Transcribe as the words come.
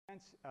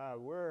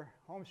We're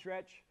home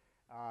stretch.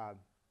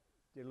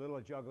 Did a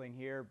little juggling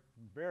here.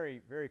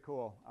 Very, very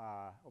cool.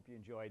 Hope you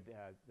enjoyed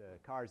the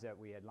cars that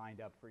we had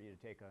lined up for you to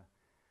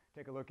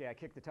take a look at,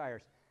 kick the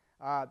tires.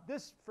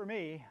 This, for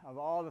me, of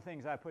all the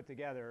things I put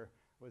together,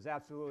 was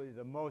absolutely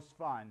the most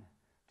fun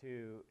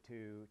to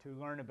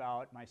learn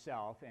about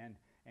myself.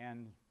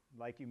 And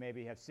like you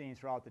maybe have seen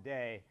throughout the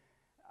day,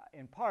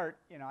 in part,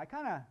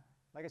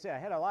 like I said, I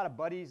had a lot of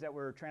buddies that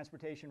were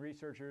transportation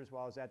researchers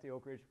while I was at the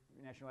Oak Ridge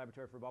National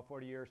Laboratory for about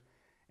 40 years.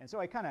 And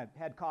so I kind of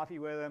had coffee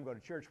with them, go to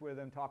church with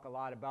them, talk a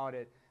lot about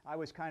it. I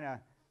was kind of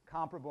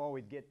comparable.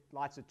 We'd get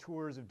lots of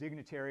tours of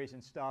dignitaries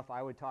and stuff.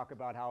 I would talk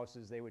about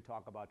houses. They would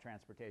talk about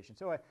transportation.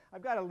 So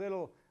I've got a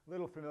little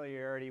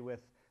familiarity with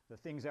the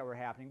things that were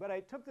happening. But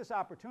I took this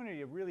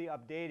opportunity of really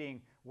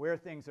updating where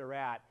things are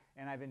at,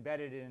 and I've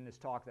embedded it in this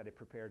talk that I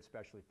prepared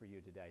specially for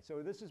you today.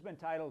 So this has been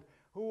titled,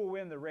 Who Will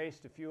Win the Race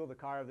to Fuel the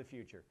Car of the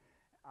Future?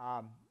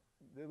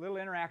 The little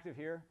interactive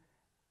here,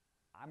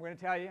 I'm going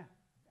to tell you,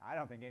 I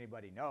don't think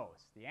anybody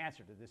knows the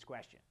answer to this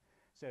question.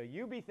 So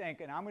you be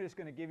thinking, I'm just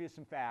going to give you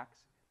some facts.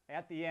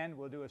 At the end,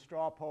 we'll do a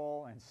straw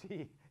poll and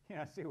see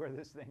where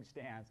this thing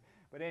stands.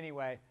 But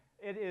anyway,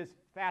 it is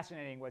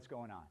fascinating what's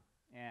going on.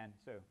 And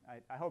so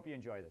I hope you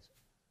enjoy this.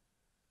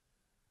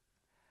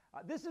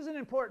 This is an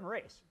important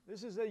race.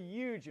 This is a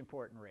huge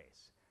important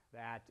race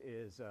that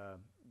is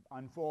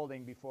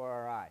unfolding before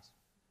our eyes.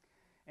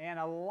 And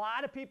a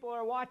lot of people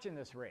are watching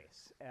this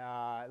race.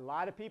 A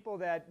lot of people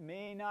that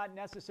may not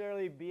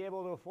necessarily be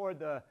able to afford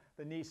the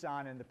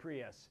Nissan and the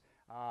Prius.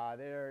 But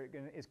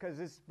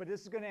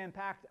this is going to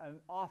impact an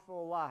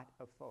awful lot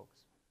of folks.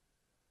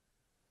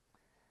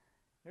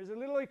 There's a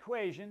little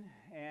equation,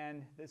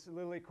 and this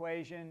little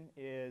equation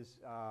is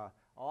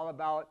all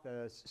about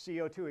the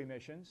CO2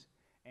 emissions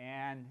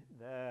and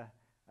the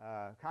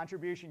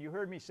contribution. You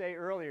heard me say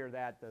earlier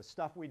that the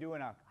stuff we do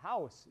in a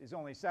house is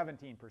only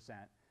 17%.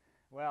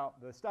 Well,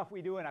 the stuff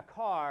we do in a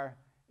car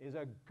is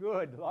a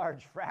good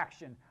large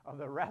fraction of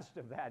the rest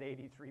of that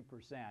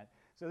 83%.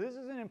 So this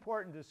is an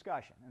important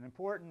discussion, an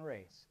important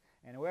race.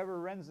 And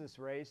whoever runs this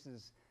race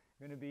is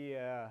going to be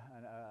a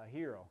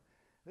hero.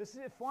 This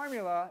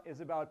formula is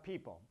about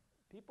people.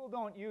 People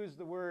don't use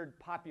the word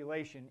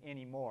population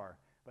anymore.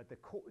 But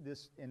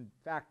in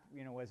fact,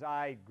 as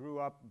I grew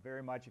up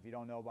very much, if you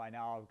don't know by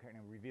now, I'm kind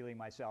of revealing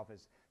myself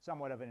as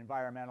somewhat of an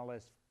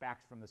environmentalist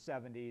back from the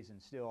 70s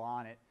and still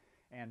on it,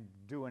 and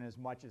doing as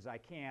much as I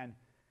can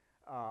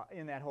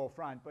in that whole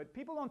front. But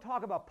people don't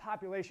talk about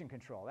population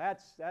control.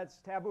 That's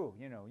taboo.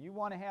 You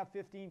want to have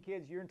 15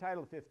 kids, you're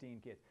entitled to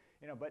 15 kids.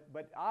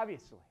 But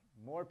obviously,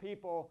 more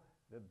people,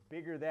 the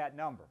bigger that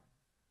number.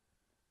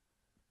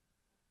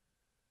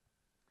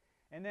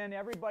 And then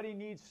everybody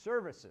needs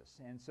services.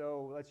 And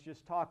so let's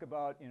just talk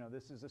about,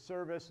 this is a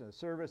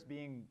service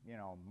being,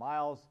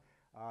 miles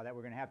that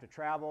we're going to have to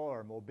travel,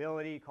 or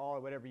mobility, call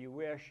it whatever you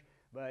wish.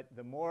 But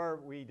the more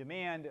we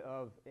demand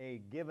of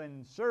a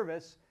given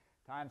service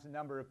times the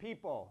number of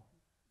people,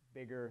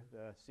 bigger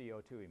the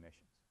CO2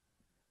 emissions.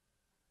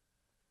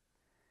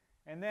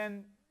 And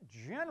then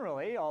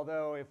generally,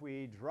 although if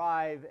we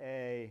drive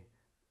a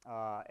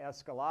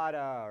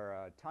Escalada or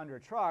a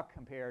Tundra truck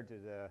compared to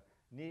the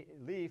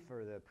Leaf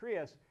or the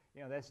Prius,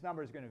 this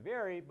number is going to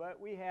vary, but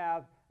we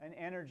have an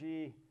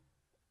energy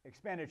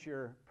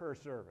expenditure per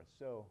service.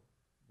 So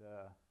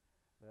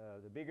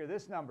the bigger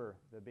this number,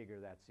 the bigger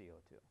that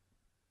CO2.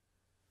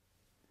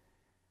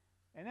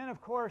 And then,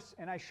 of course,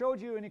 and I showed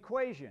you an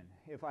equation.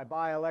 If I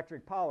buy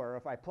electric power,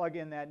 if I plug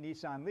in that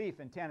Nissan Leaf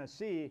in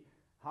Tennessee,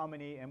 how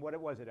many, and what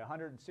was it,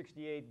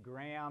 168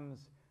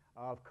 grams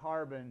of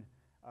carbon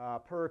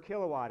per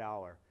kilowatt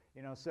hour.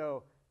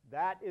 So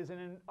that is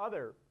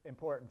another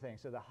important thing.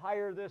 So the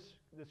higher this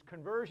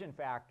conversion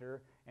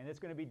factor, and it's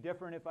going to be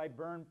different if I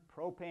burn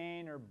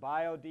propane or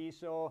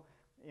biodiesel,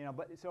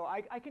 but so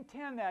I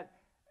contend that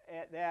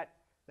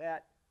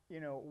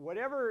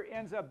whatever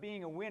ends up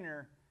being a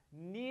winner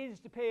needs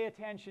to pay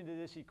attention to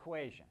this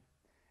equation.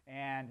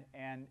 And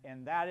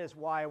that is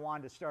why I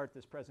wanted to start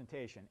this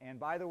presentation. And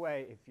by the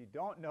way, if you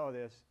don't know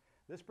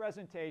this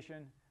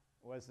presentation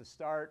was the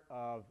start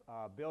of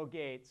Bill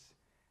Gates,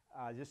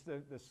 just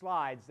the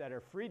slides that are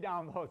free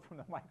download from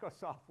the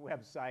Microsoft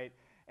website.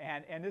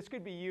 And this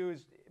could be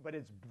used, but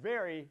it's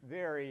very,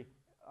 very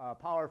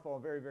powerful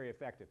and very, very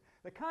effective.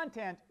 The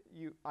content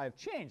I've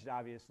changed,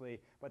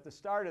 obviously, but the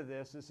start of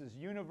this is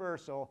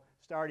universal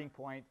starting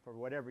point for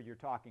whatever you're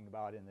talking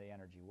about in the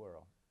energy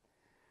world.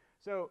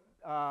 So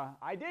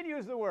I did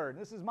use the word.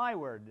 This is my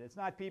word. It's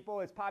not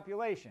people, it's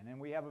population. And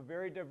we have a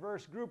very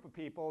diverse group of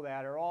people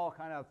that are all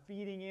kind of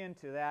feeding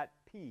into that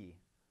P.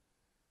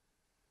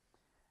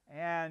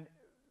 And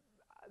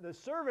the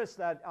service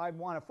that I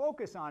want to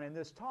focus on in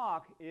this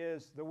talk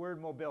is the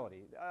word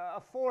mobility. A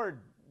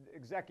Ford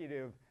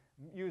executive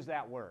used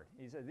that word.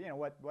 He said,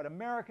 what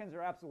Americans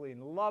are absolutely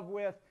in love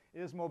with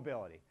is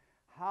mobility.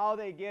 How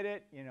they get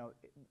it,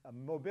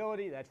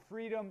 mobility, that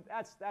freedom,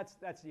 that's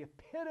the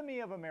epitome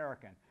of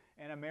America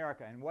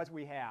and what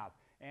we have.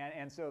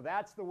 And so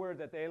that's the word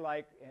that they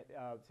like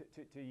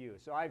to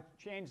use. So I've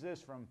changed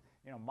this from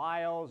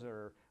miles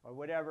or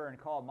whatever, and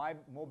call my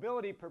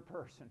mobility per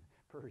person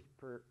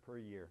per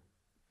year.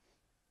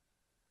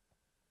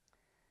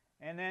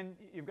 And then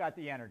you've got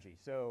the energy.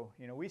 So,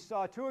 we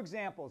saw two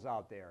examples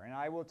out there, and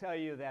I will tell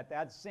you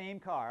that same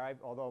car,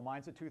 although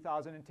mine's a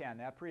 2010,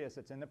 that Prius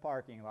that's in the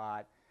parking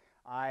lot,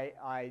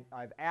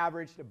 I've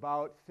averaged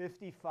about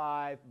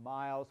 55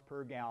 miles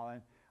per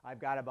gallon. I've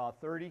got about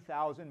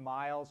 30,000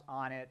 miles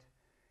on it,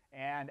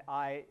 and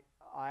I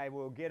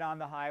will get on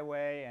the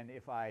highway, and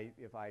if I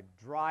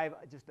drive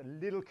just a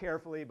little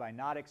carefully by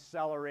not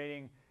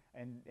accelerating,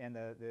 and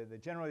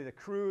generally the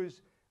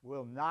cruise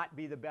will not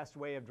be the best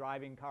way of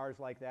driving cars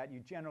like that.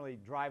 You generally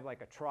drive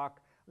like a truck,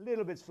 a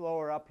little bit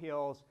slower up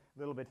hills, a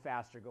little bit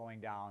faster going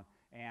down,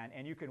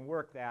 and you can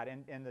work that.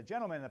 And the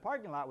gentleman in the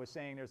parking lot was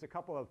saying there's a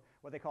couple of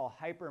what they call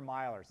hyper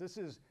milers. This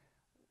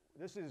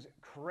is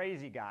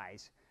crazy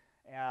guys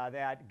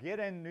that get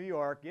in New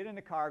York, get in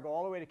the car, go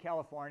all the way to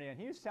California, and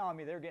he was telling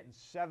me they're getting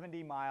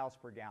 70 miles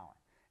per gallon.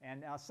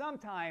 And now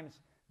sometimes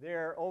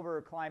they're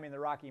over climbing the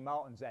Rocky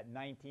Mountains at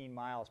 19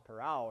 miles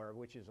per hour,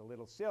 which is a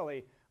little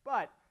silly,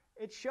 but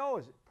it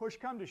shows, push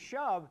come to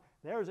shove,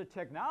 there's a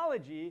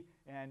technology,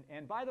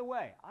 and by the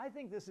way, I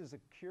think this is a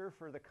cure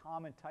for the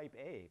common type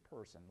A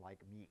person like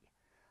me.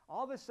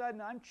 All of a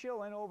sudden, I'm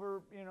chilling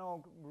over,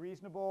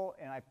 reasonable,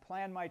 and I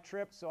plan my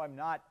trip so I'm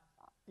not,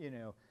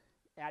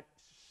 at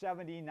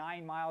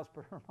 79 miles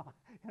per mile,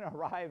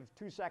 arrive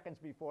 2 seconds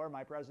before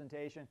my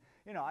presentation.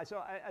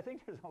 So I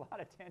think there's a lot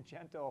of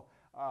tangential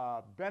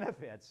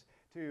benefits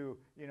to,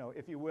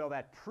 if you will,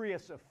 that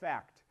Prius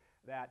effect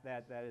that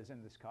is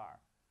in this car.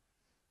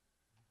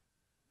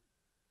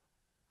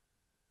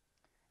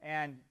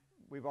 And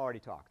we've already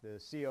talked, the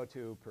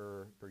CO2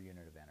 per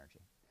unit of energy.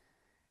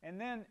 And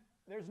then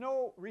there's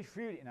no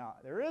refuting. Now,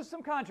 there is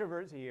some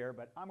controversy here,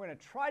 but I'm going to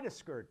try to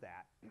skirt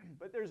that.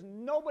 But there's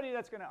nobody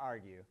that's going to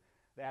argue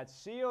that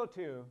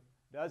CO2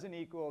 doesn't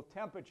equal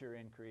temperature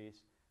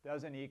increase,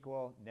 doesn't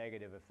equal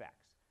negative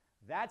effects.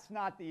 That's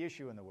not the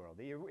issue in the world.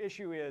 The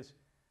issue is,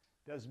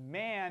 does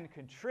man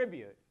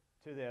contribute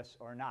to this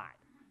or not?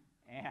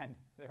 And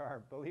there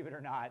are, believe it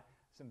or not,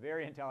 some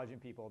very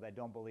intelligent people that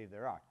don't believe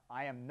there are.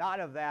 I am not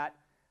of that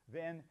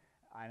then,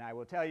 and I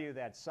will tell you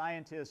that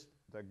scientists,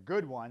 the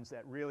good ones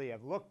that really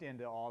have looked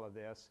into all of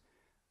this,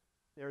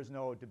 there's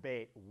no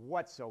debate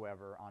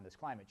whatsoever on this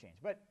climate change.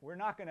 But we're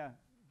not going to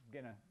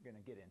get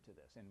into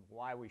this, and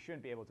why we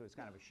shouldn't be able to is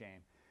kind of a shame.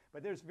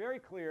 But there's very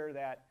clear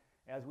that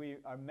as we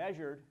are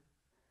measured,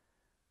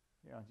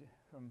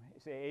 from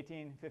say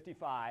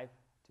 1855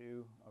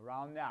 to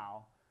around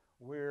now,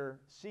 we're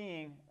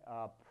seeing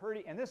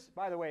pretty, and this,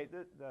 by the way,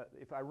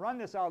 if I run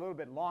this out a little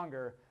bit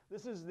longer,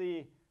 this is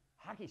the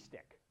hockey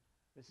stick.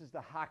 This is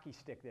the hockey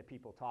stick that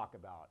people talk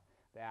about,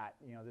 that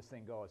this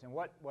thing goes. And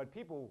what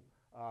people,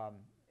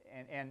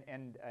 and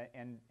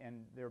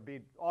there'll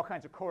be all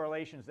kinds of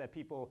correlations that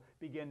people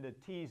begin to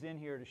tease in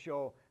here to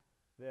show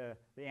the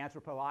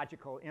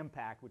anthropological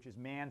impact, which is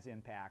man's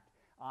impact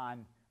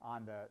on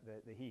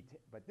the heat.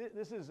 But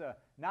this is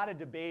not a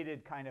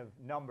debated kind of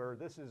number.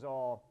 This is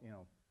all,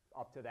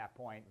 up to that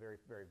point, very,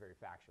 very, very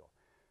factual.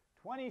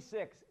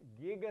 26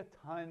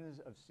 gigatons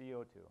of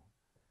CO2,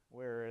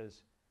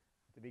 whereas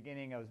at the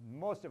beginning of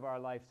most of our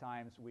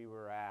lifetimes, we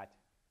were at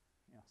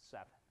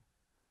 7.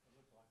 It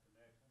looks like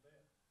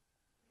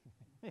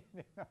the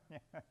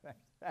national debt.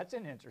 That's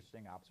an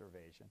interesting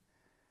observation.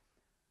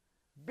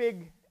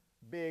 Big,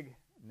 big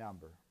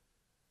number.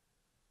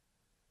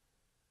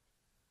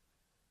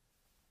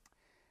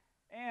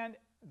 And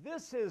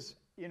this is,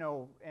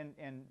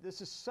 and this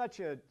is such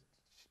a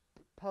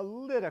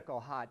political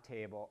hot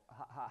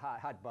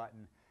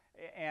button,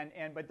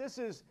 but this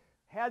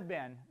had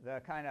been the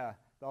kind of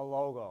the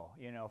logo,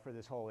 for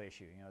this whole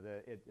issue.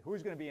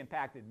 Who's going to be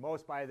impacted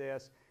most by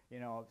this?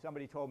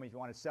 Somebody told me if you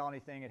want to sell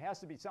anything, it has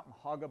to be something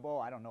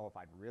huggable. I don't know if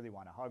I'd really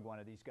want to hug one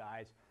of these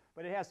guys,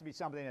 but it has to be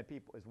something that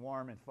is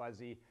warm and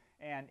fuzzy.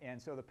 And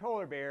so the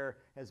polar bear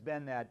has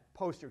been that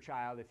poster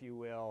child, if you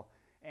will.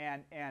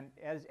 And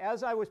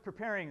as I was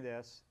preparing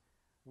this,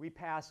 we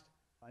passed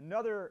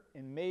another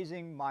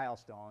amazing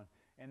milestone,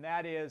 and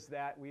that is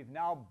that we've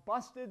now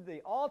busted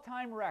the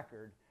all-time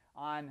record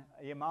on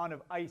the amount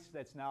of ice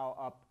that's now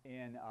up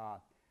in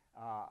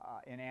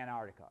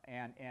Antarctica.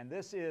 And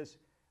this is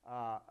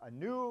a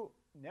new,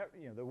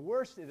 the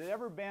worst it had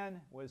ever been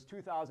was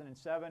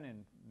 2007,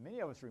 and many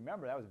of us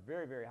remember that was a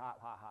very, very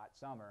hot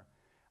summer.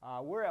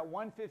 We're at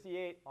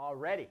 158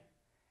 already,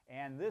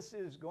 and this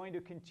is going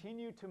to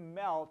continue to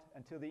melt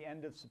until the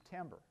end of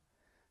September.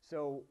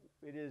 So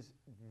it is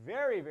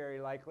very, very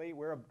likely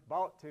we're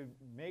about to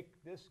make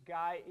this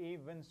guy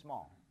even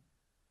small.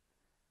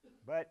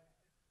 But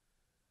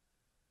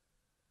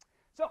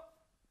so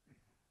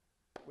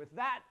with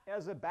that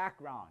as a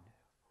background,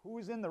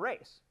 who's in the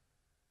race?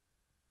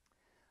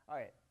 All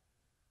right.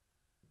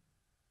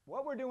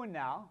 What we're doing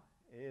now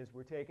is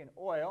we're taking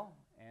oil,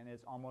 and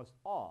it's almost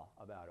all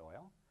about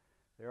oil.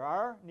 There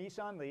are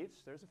Nissan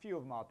Leafs, there's a few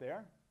of them out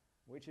there,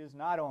 which is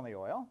not only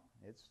oil,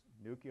 it's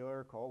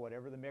nuclear, coal,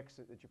 whatever the mix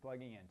that you're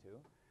plugging into.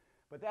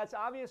 But that's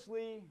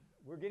obviously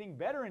we're getting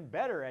better and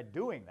better at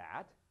doing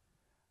that.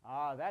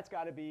 That's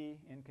got to be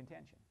in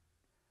contention.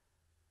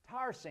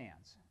 Tar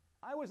sands.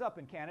 I was up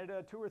in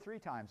Canada 2 or 3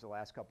 times the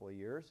last couple of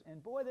years,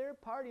 and boy, they're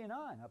partying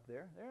on up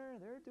there.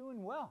 They're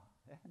doing well.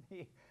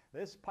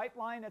 This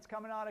pipeline that's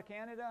coming out of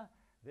Canada,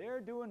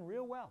 they're doing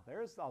real well.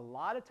 There's a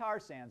lot of tar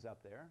sands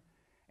up there.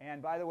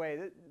 And by the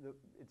way,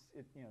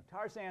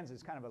 tar sands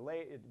is kind of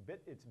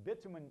it's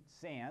bitumen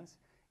sands.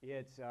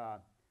 It's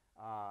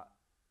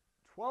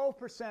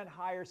 12%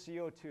 higher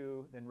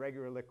CO2 than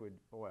regular liquid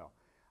oil.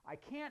 I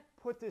can't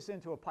put this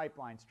into a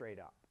pipeline straight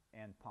up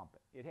and pump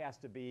it. It has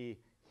to be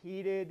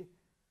heated.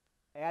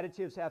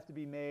 Additives have to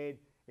be made.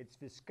 Its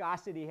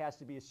viscosity has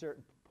to be a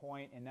certain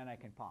point, and then I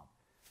can pump.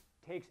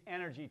 It takes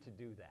energy to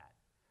do that.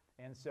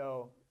 And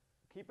so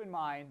keep in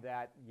mind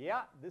that,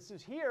 yeah, this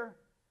is here,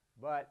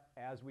 but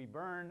as we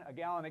burn a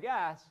gallon of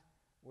gas,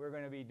 we're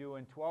going to be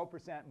doing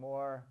 12%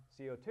 more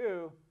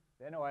CO2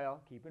 than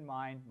oil. Keep in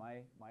mind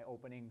my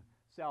opening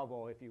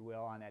salvo, if you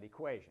will, on that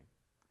equation.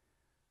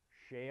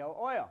 Shale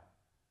oil.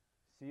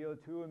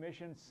 CO2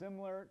 emissions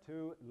similar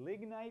to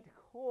lignite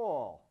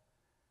coal.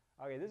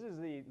 Okay, this is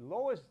the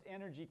lowest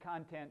energy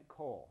content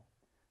coal.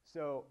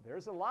 So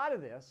there's a lot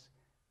of this,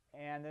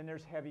 and then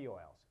there's heavy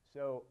oils.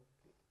 So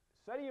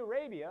Saudi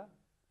Arabia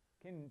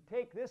can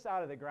take this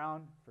out of the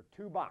ground for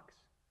 $2.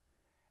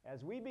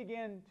 As we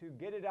begin to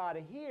get it out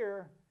of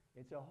here,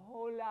 it's a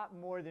whole lot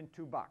more than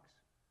 $2.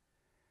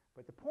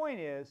 But the point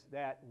is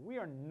that we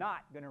are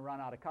not going to run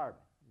out of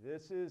carbon.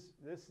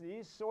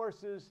 These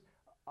sources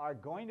are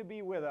going to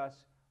be with us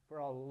for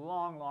a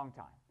long, long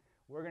time.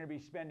 We're going to be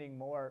spending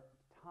more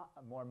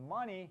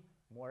money,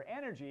 more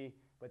energy,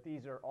 but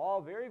these are all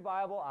very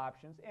viable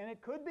options, and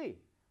it could be.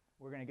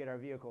 We're going to get our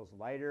vehicles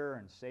lighter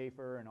and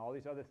safer and all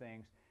these other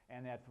things,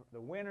 and that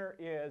the winner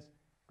is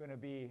going to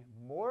be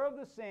more of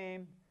the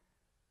same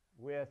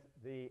with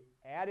the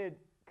added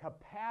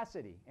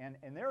capacity. And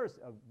there is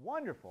a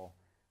wonderful,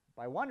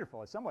 by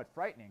wonderful, it's somewhat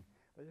frightening,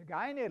 but there's a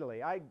guy in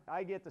Italy,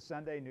 I get the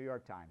Sunday New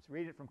York Times,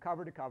 read it from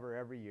cover to cover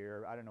every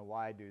year. I don't know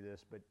why I do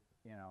this, but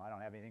you know, I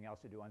don't have anything else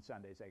to do on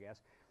Sundays, I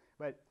guess.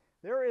 But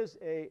there is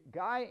a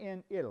guy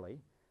in Italy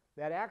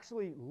that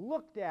actually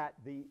looked at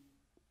the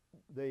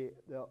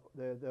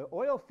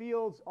oil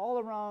fields all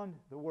around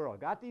the world,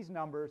 got these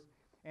numbers,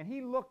 and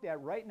he looked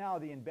at right now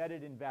the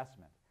embedded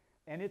investment,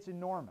 and it's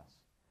enormous.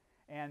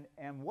 And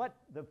what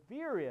the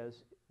fear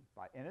is,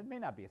 and it may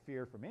not be a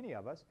fear for many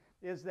of us,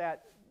 is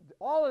that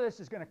all of this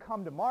is going to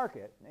come to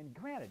market. And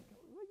granted,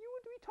 what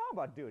are you talking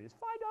about, dude? It's $5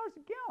 a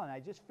gallon. I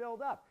just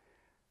filled up.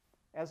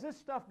 As this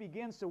stuff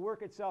begins to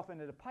work itself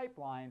into the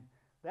pipeline,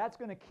 that's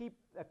going to keep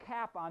a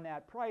cap on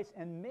that price,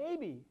 and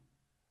maybe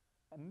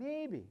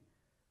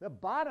the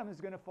bottom is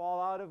going to fall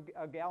out of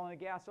a gallon of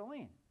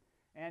gasoline.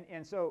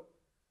 And so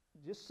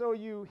just so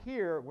you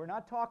hear, we're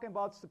not talking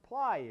about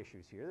supply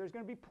issues here. There's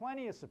going to be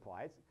plenty of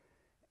supplies.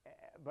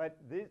 But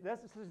this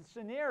is a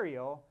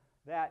scenario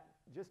that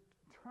just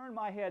turned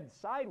my head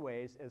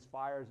sideways as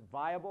far as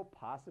viable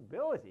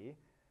possibility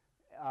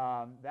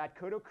that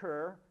could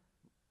occur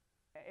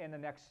in the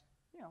next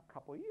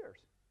couple of years.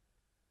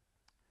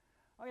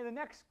 Okay, the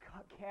next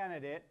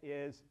candidate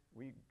is,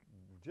 we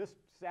just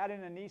sat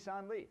in a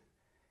Nissan Leaf,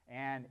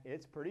 and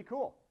it's pretty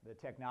cool, the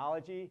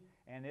technology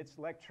and its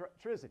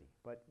electricity.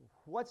 But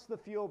what's the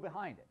fuel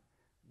behind it?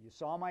 You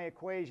saw my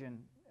equation,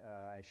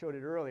 I showed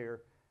it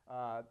earlier.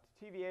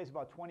 TVA is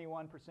about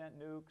 21%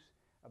 nukes,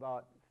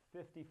 about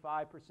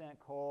 55%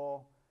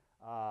 coal,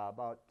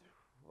 about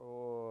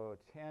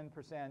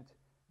 10%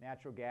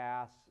 natural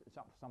gas,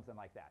 something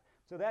like that.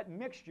 So that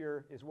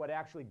mixture is what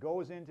actually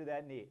goes into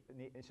that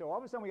so all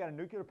of a sudden we got a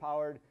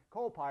nuclear-powered,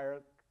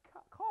 coal-powered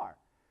car.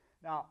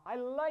 Now, I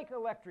like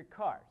electric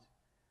cars,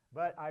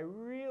 but I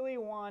really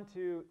want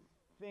to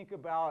think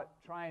about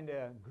trying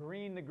to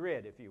green the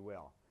grid, if you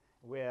will,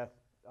 with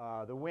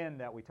the wind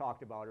that we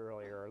talked about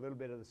earlier, a little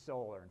bit of the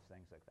solar and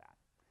things like that.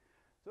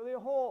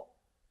 So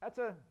that's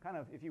a kind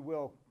of, if you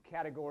will,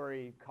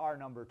 category car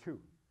number 2.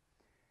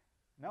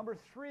 Number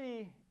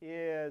 3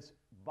 is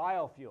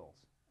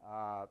biofuels.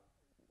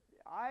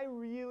 I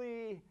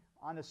really,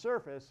 on the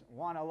surface,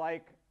 want to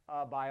like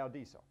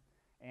biodiesel.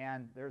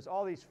 And there's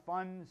all these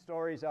fun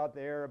stories out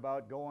there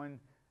about going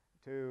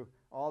to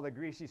all the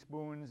greasy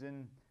spoons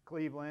in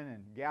Cleveland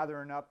and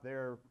gathering up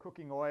their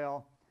cooking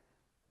oil.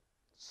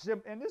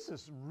 And this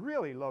is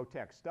really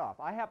low-tech stuff.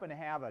 I happen to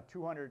have a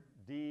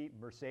 200D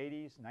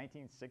Mercedes,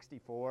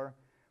 1964,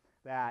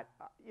 that,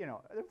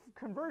 the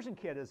conversion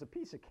kit is a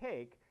piece of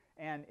cake.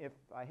 And if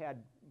I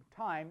had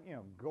time,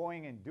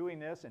 going and doing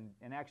this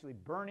and actually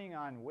burning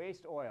on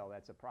waste oil,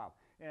 that's a problem.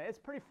 It's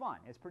pretty fun.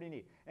 It's pretty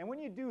neat. And when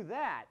you do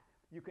that,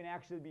 you can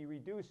actually be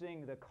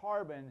reducing the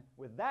carbon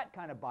with that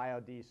kind of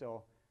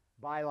biodiesel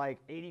by like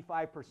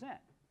 85%.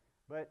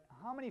 But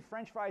how many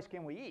French fries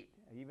can we eat?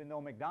 Even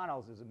though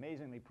McDonald's is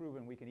amazingly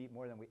proven we can eat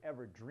more than we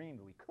ever dreamed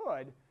we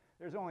could,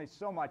 there's only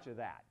so much of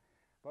that.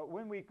 But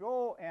when we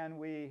go and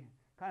we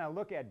kind of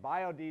look at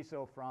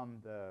biodiesel from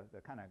the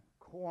kind of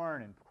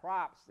corn and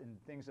crops and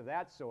things of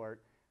that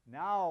sort,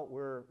 now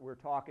we're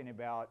talking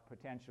about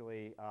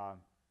potentially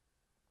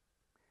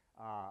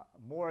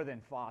more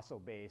than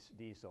fossil-based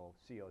diesel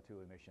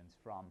CO2 emissions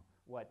from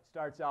what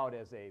starts out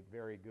as a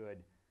very good,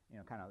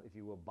 kind of, if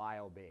you will,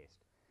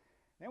 bio-based.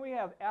 Then we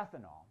have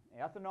ethanol.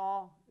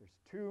 Ethanol, there's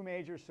two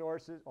major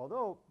sources,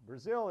 although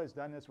Brazil has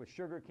done this with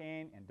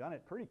sugarcane and done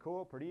it pretty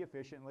cool, pretty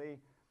efficiently.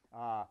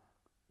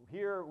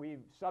 Here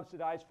we've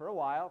subsidized for a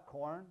while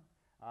corn.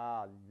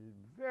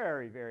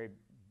 Very, very,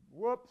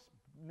 whoops,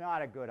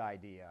 not a good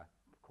idea.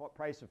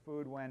 Price of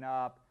food went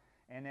up.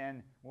 And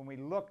then when we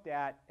looked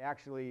at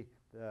actually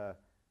the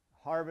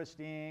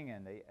harvesting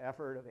and the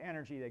effort of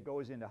energy that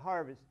goes into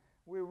harvest,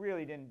 we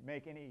really didn't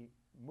make any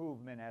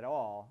movement at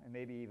all, and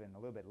maybe even a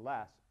little bit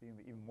less,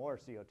 even more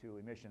CO2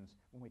 emissions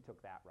when we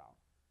took that route.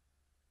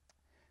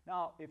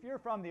 Now, if you're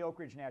from the Oak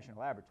Ridge National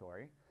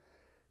Laboratory,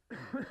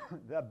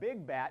 the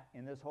big bet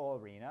in this whole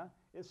arena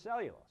is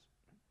cellulose.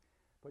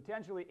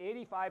 Potentially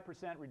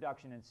 85%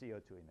 reduction in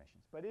CO2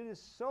 emissions. But it is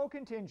so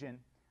contingent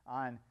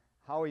on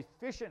how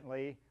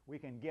efficiently we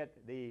can get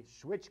the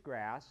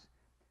switchgrass,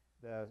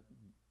 the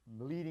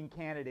leading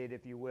candidate,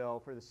 if you will,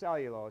 for the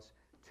cellulose,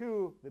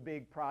 to the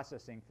big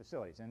processing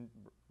facilities. And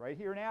right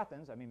here in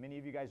Athens, I mean, many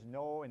of you guys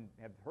know and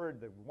have heard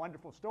the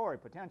wonderful story,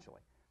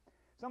 potentially.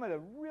 Some of the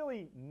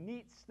really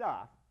neat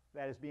stuff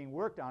that is being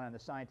worked on the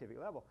scientific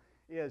level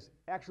is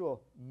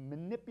actual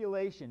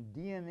manipulation,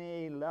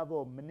 DNA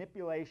level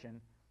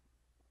manipulation,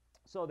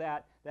 so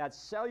that that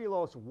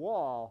cellulose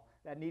wall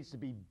that needs to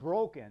be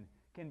broken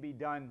can be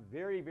done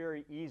very,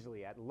 very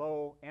easily at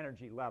low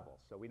energy levels.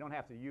 So we don't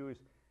have to use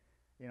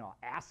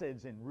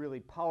acids and really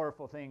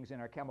powerful things in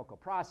our chemical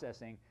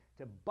processing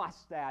to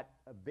bust that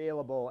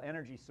available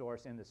energy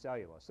source in the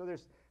cellulose. So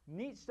there's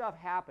neat stuff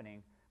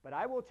happening, but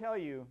I will tell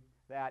you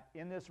that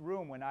in this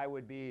room when there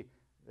would be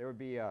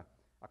a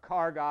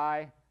car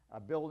guy, a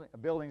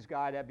buildings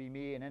guy, that'd be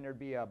me, and then there'd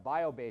be a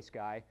bio-based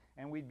guy,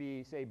 and we'd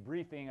be, say,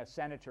 briefing a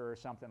senator or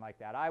something like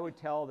that. I would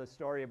tell the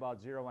story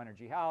about Zero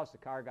Energy House, the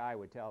car guy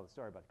would tell the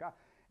story about the car,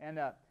 and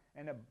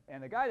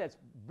the guy that's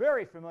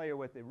very familiar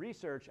with the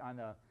research on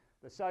the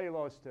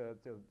cellulose to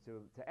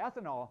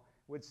ethanol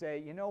would say,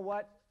 you know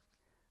what,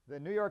 the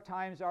New York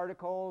Times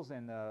articles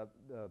and the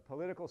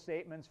political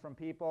statements from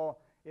people,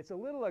 it's a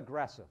little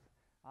aggressive.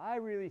 I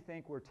really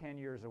think we're 10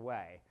 years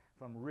away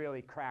from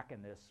really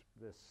cracking this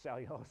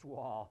cellulose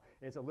wall.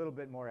 It's a little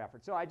bit more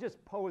effort. So I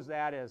just pose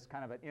that as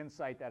kind of an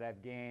insight that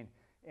I've gained.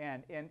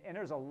 And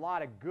there's a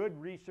lot of good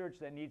research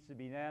that needs to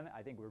be done.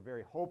 I think we're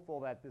very hopeful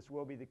that this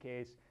will be the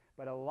case.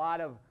 But a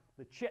lot of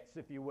the chits,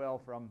 if you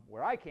will, from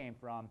where I came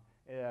from,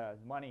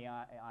 money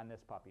on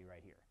this puppy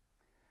right here.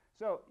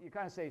 So you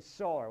kind of say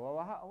solar. Well,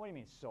 what do you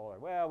mean solar?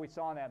 Well, we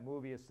saw in that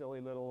movie a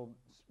silly little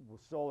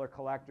solar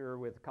collector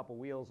with a couple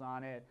wheels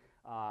on it.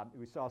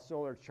 We saw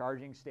solar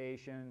charging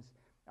stations.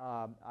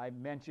 I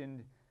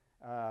mentioned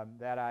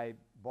that I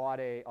bought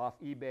off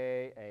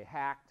eBay a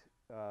hacked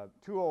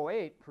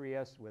 208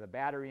 Prius with a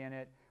battery in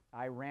it.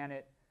 I ran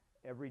it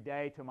every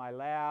day to my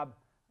lab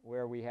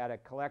where we had a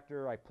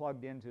collector. I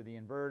plugged into the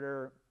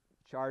inverter,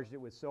 charged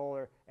it with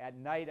solar. At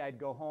night, I'd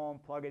go home,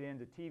 plug it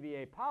into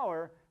TVA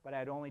power, but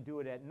I'd only do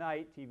it at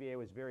night. TVA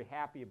was very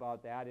happy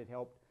about that. It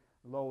helped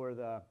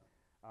lower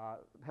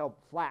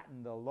helped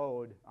flatten the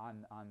load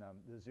on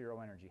the Zero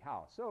Energy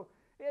House. So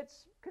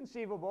it's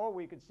conceivable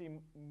we could see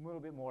a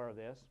little bit more of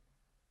this.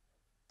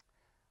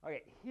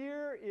 Okay,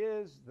 here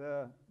is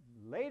the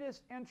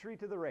latest entry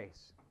to the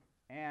race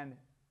and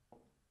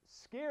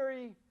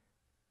scary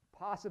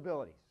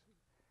possibilities.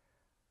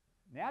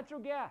 Natural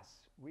gas,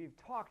 we've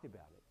talked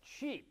about it,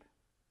 cheap.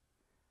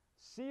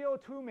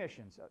 CO2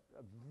 emissions,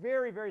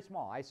 very, very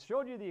small. I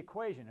showed you the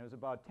equation. It was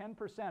about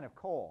 10% of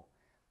coal.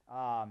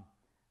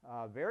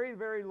 Very,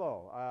 very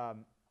low.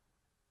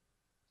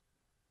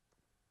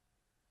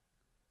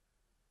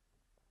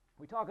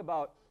 We talk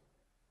about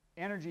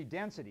energy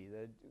density.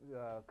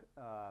 The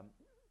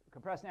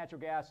compressed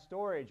natural gas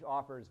storage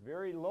offers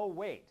very low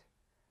weight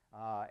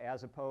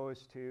as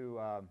opposed to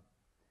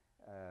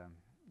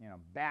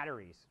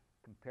batteries.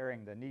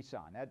 Comparing the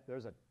Nissan,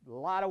 there's a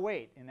lot of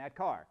weight in that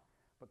car,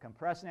 but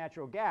compressed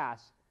natural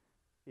gas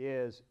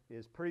is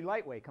pretty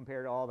lightweight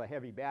compared to all the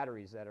heavy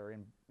batteries that are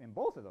in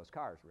both of those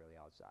cars really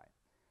outside.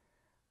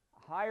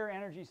 Higher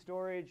energy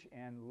storage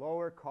and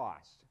lower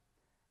cost,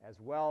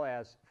 as well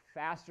as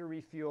faster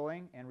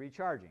refueling and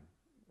recharging.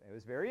 It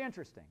was very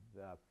interesting.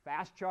 The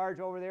fast charge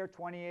over there,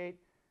 28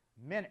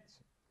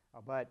 minutes,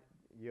 but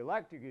the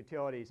electric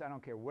utilities, I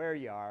don't care where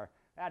you are,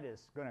 that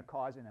is going to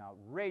cause an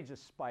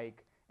outrageous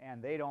spike. And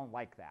they don't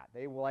like that.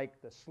 They like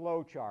the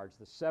slow charge,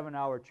 the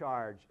 7-hour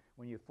charge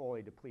when you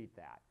fully deplete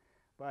that.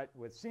 But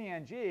with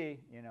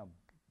CNG,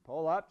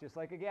 pull up just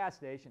like a gas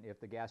station if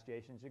the gas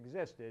stations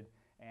existed,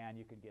 and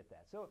you could get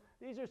that. So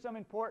these are some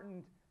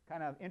important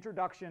kind of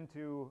introduction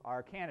to our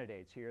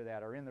candidates here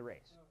that are in the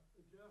race.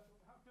 Jeff,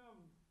 how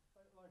come,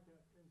 like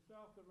in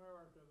South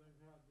America,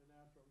 they've had the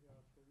natural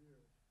gas for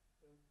years?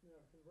 And,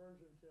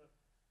 conversion kit,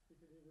 you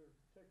can either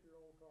take your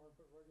old car and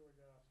put regular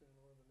gas in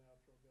or the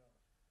natural gas.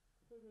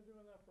 They've been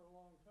doing that for a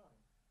long time,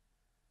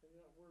 and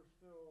yet we're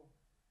still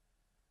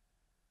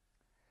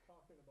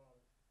talking about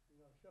it.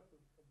 Shep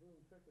Boone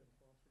Pickens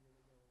wants to get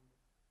it going.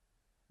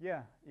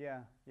 Yeah, yeah,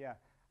 yeah. Is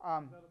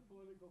that a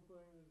political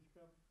thing that has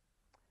kept?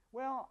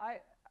 Well,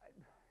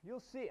 you'll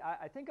see.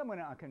 I think I'm going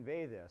to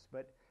convey this,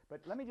 but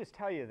let me just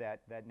tell you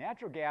that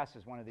natural gas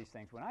is one of these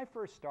things. When I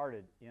first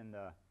started in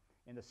the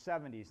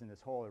 70s in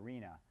this whole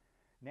arena,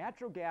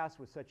 natural gas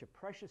was such a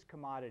precious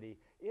commodity.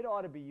 It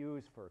ought to be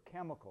used for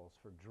chemicals,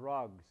 for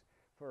drugs,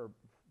 for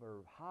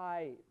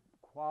high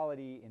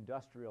quality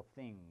industrial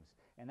things.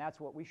 And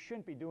that's what we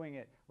shouldn't be doing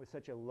it with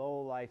such a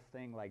low life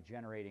thing like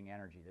generating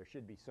energy. There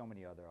should be so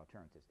many other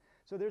alternatives.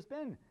 So there's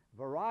been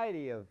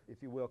variety of,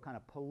 if you will, kind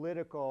of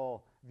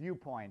political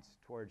viewpoints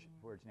towards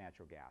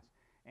natural gas.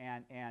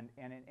 And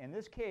in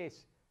this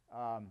case,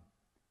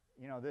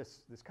 you know,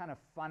 this kind of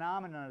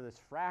phenomenon of this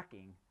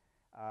fracking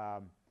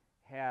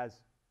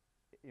has,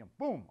 you know,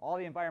 boom, all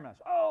the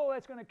environmentalists, oh,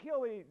 that's going to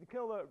kill the,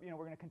 you know,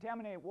 we're going to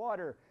contaminate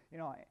water. You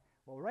know,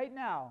 well, right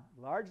now,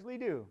 largely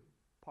due,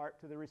 part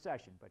to the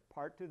recession, but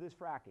part to this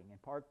fracking,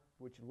 and part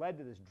which led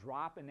to this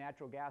drop in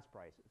natural gas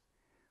prices.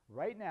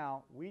 Right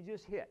now, we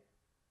just hit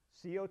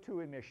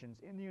CO2 emissions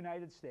in the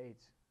United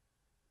States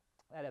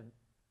that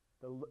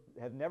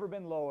have never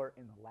been lower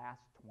in the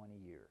last 20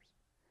 years.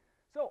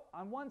 So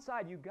on one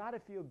side, you've got to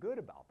feel good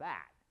about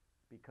that,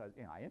 because,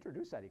 you know, I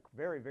introduced that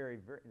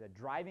the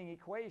driving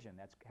equation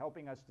that's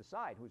helping us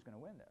decide who's going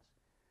to win this.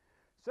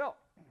 So,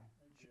 But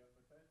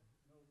that,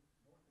 you know,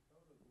 North Dakota,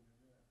 when they're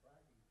doing that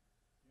fracking,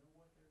 you know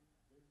what they're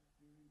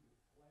doing is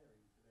flaring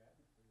to the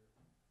atmosphere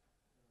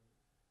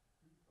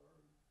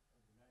 2/3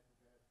 of the natural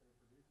gas they're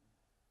producing.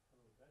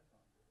 So that's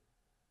not good.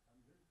 I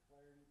mean, they're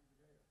flaring into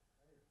the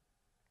air.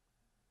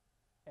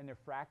 and they're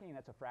fracking,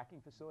 that's a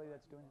fracking facility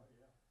that's doing it?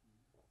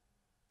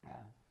 Yeah.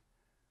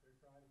 They're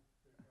trying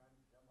to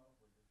come up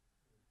with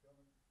the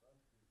government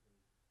subsidy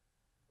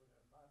to put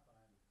that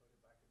pipeline to put it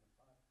back in the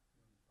pipe,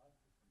 you know, the pipe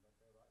system back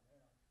there right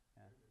now.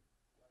 Yeah. They're just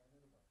flaring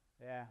it away.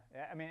 Yeah,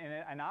 I mean,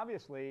 and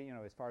obviously, you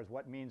know, as far as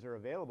what means are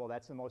available,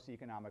 that's the most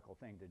economical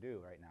thing to do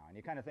right now. And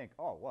you kind of think,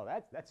 oh, well,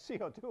 that's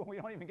CO2, and we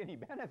don't even get any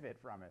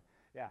benefit from it.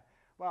 Yeah.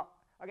 Well,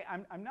 okay,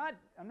 I'm not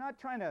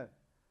trying to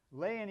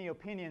lay any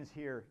opinions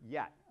here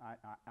yet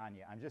on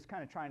you. I'm just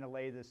kind of trying to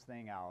lay this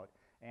thing out.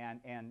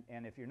 And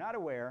if you're not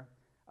aware,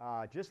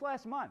 just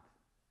last month,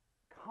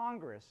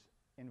 Congress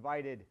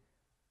invited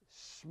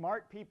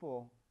smart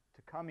people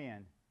to come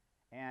in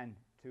and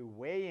to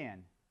weigh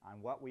in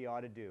on what we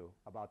ought to do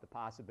about the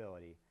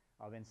possibility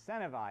of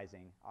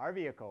incentivizing our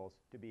vehicles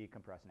to be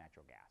compressed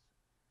natural gas.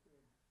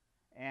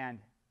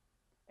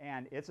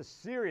 And it's a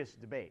serious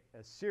debate,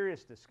 a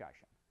serious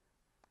discussion.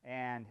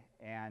 And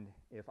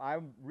if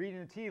I'm reading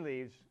the tea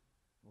leaves,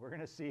 we're going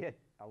to see it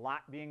a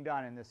lot being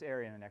done in this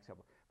area in the next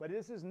couple. But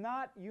this is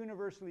not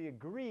universally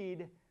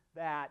agreed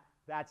that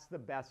that's the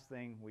best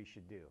thing we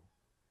should do.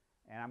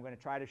 And I'm going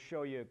to try to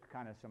show you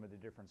kind of some of the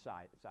different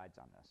sides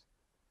on this.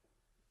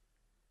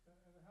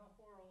 And how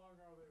far along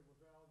are they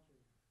with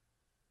algae?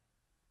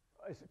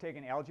 Is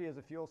taking algae as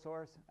a fuel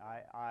source?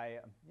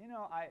 You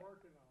know,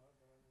 Working on it,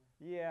 but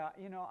I mean. yeah,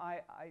 you know,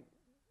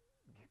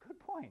 good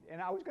point.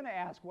 And I was going to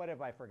ask, what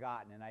have I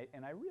forgotten? And I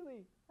don't know.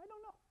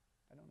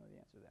 I don't know the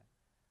answer to that.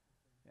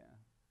 Yeah,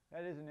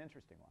 that is an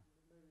interesting one.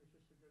 Maybe it's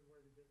just a good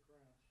way to get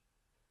grants.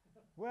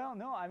 Well,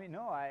 no, I mean,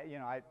 no,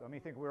 let me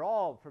think. We're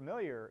all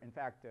familiar. In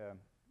fact,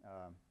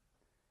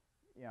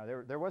 you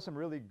know, there was some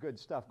really good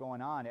stuff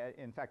going on.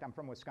 In fact, I'm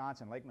from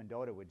Wisconsin. Lake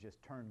Mendota would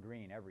just turn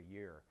green every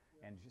year.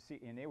 And you see,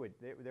 and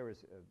there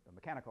was a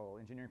mechanical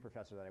engineering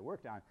professor that I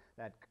worked on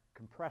that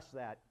compressed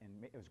that,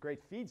 and it was great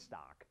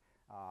feedstock.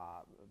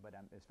 But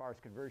as far as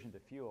conversion to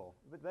fuel,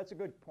 but that's a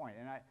good point.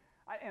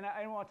 And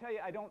I want to tell you,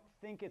 I don't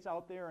think it's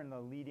out there in the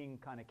leading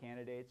kind of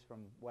candidates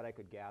from what I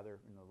could gather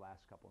in the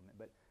last couple of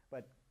minutes.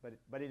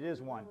 But it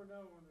is one. You never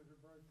know when there's a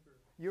breakthrough.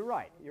 You're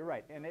right. You're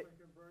right. And If we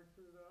can break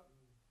through that.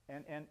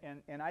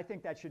 And I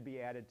think that should be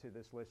added to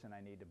this list, and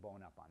I need to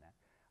bone up on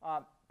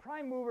that.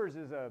 Prime movers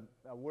is a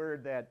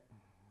word that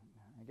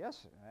I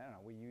guess, I don't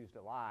know, we used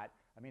a lot.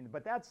 I mean,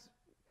 but that's,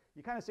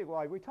 you kind of say,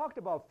 well, we talked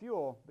about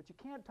fuel, but you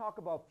can't talk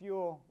about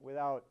fuel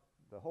without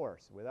the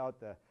horse,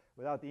 without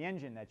the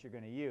engine that you're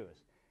going to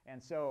use.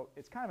 And so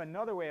it's kind of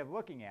another way of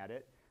looking at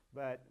it,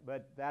 but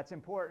that's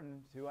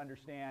important to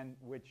understand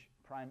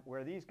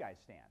where these guys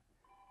stand.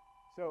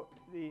 So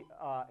the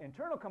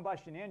internal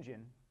combustion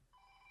engine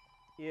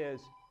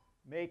is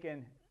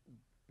making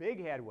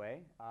big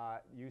headway.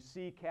 You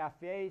see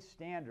CAFE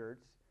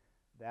standards,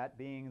 that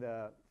being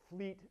the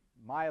fleet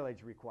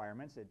mileage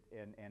requirements,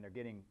 and they're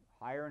getting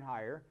higher and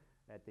higher,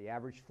 that the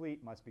average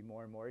fleet must be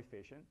more and more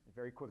efficient.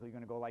 Very quickly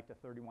going to go like to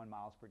 31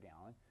 miles per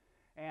gallon.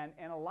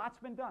 And a lot's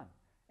been done.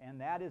 And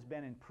that has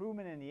been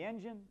improvement in the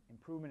engine,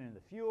 improvement in the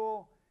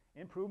fuel,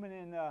 improvement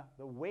in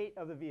the weight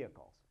of the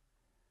vehicles.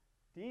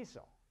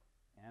 Diesel,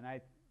 and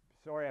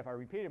sorry if I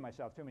repeated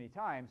myself too many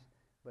times,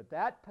 but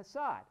that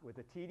Passat with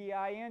the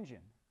TDI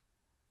engine,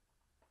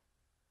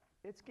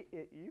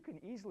 you can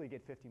easily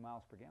get 50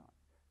 miles per gallon.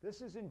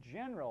 This is in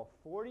general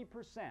 40%,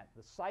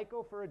 the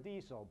cycle for a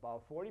diesel,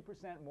 about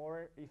 40%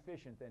 more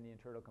efficient than the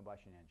internal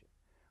combustion engine.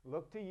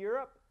 Look to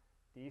Europe,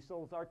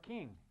 diesels are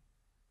king.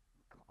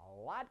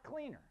 A lot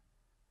cleaner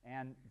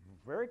and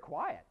very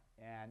quiet.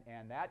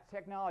 And that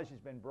technology has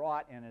been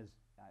brought and is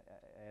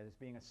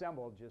being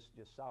assembled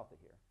just south of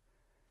here.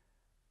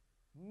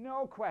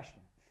 No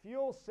question,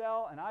 fuel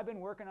cell, and I've been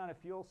working on a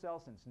fuel cell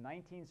since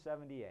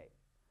 1978.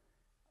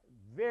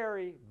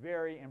 Very,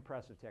 very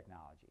impressive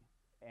technology.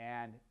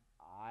 And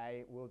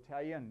I will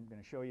tell you, and I'm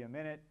going to show you in a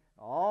minute,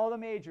 all the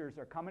majors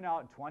are coming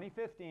out in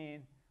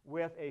 2015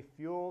 with a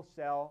fuel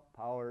cell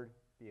powered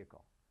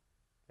vehicle.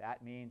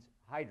 That means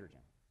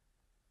hydrogen.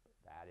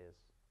 That is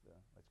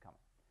what's coming.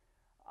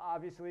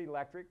 Obviously,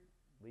 electric.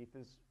 Leaf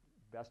is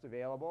best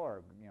available,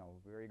 or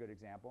very good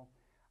example.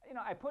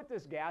 I put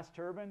this gas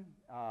turbine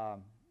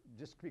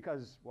just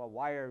because, well,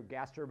 why are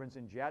gas turbines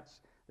in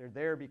jets? They're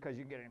there because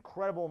you get an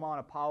incredible amount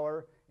of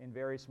power in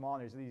very small.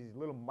 And there's these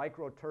little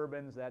micro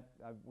turbines that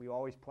we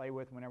always play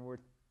with whenever we're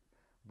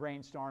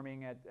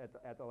brainstorming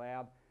at the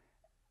lab.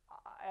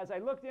 As I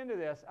looked into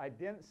this, I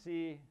didn't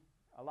see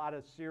a lot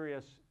of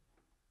serious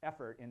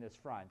effort in this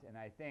front, and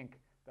I think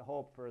the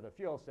hope for the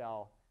fuel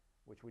cell,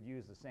 which would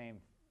use the same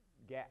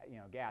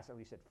gas at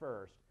least at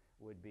first,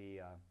 would be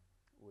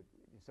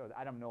so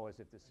I don't know as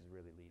if this is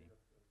really leading.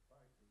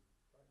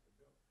 Chrysler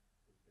built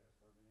this gas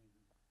turbine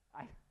engine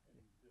I,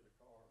 and did a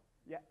car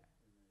yeah.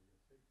 in the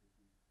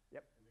 60s.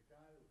 Yep. And the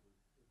guy that was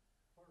the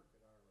clerk at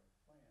our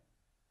plant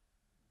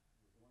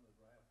was the one that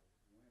drove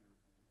the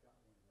winters, and he got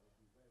one of those, and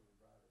he was able to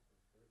drive it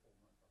for 3 or 4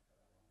 months off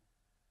that long.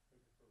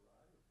 Took it for a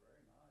ride. It was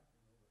very nice,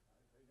 but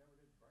they never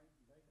did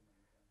make them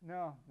anything.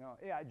 No.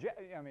 Yeah,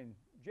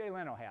 Jay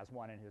Leno has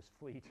one in his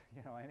fleet,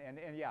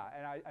 and yeah,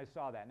 and I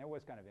saw that, and it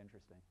was kind of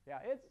interesting. Yeah,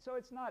 so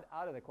it's not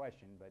out of the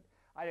question, but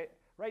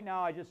right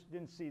now I just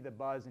didn't see the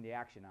buzz and the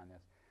action on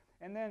this.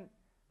 And then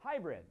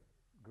hybrid,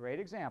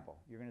 great example.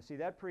 You're going to see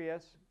that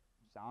Prius,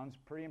 sounds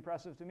pretty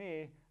impressive to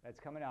me.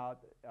 That's coming out,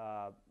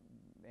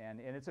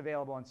 and it's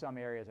available in some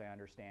areas, I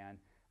understand.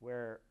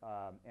 Where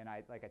and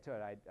like I told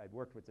you, I'd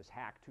worked with this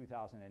Hack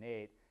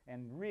 2008,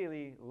 and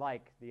really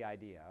like the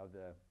idea of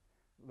the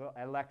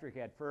electric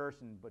at first,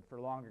 but for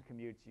longer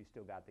commutes, you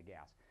still got the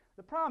gas.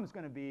 The problem is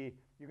going to be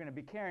you're going to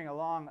be carrying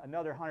along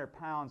another 100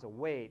 pounds of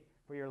weight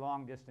for your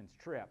long distance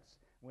trips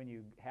when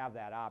you have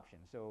that option.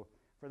 So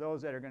for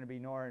those that are going to be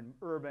more in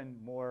urban,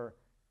 more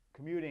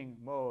commuting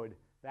mode,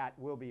 that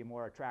will be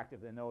more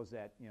attractive than those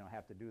that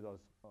have to do those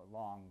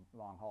long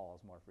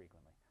hauls more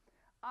frequently.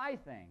 I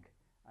think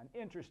an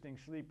interesting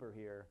sleeper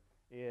here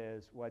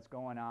is what's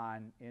going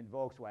on in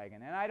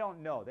Volkswagen, and I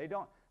don't know, they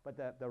don't, but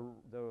the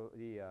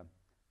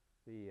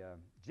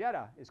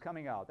Jetta is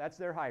coming out. That's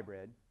their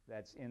hybrid.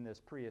 That's in this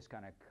Prius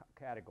kind of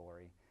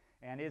category.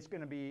 And it's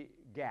going to be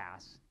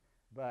gas.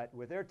 But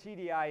with their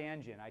TDI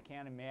engine, I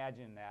can't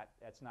imagine that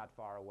that's not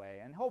far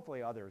away. And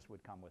hopefully others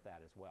would come with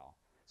that as well.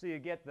 So you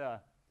get the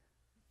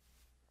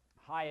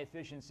high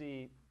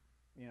efficiency,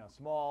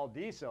 small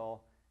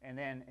diesel, and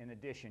then in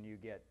addition you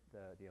get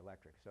the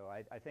electric. So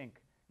I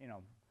think,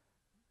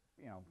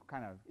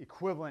 kind of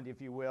equivalent,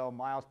 if you will,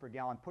 miles per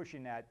gallon,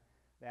 pushing that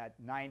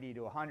 90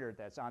 to 100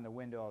 that's on the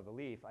window of the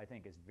Leaf, I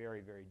think is very,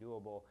 very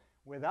doable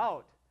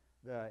without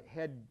the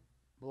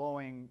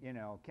head-blowing,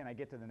 can I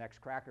get to the next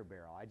Cracker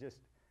Barrel? I just,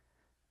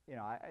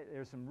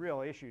 there's some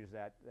real issues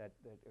that are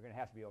going to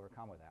have to be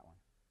overcome with that one.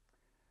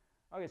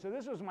 Okay, so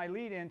this was my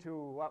lead into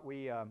what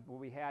we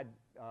had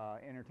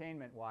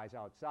entertainment-wise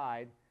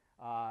outside.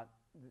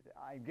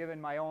 I've given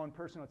my own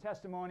personal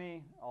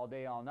testimony all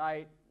day, all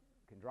night.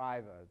 Can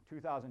drive a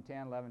 2010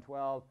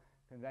 1112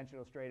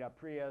 conventional straight-up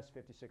Prius,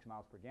 56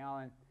 miles per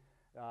gallon,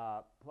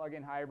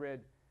 plug-in hybrid.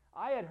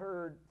 I had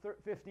heard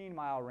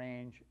 15-mile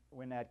range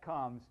when that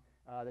comes.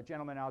 The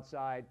gentleman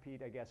outside,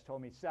 Pete, I guess,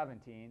 told me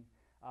 17.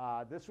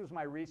 This was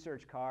my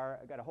research car.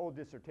 I got a whole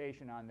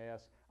dissertation on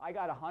this. I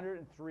got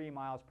 103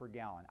 miles per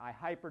gallon. I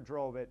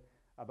hyper-drove it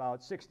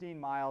about 16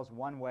 miles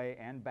one way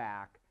and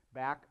back.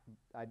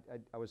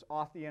 I was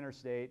off the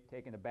interstate,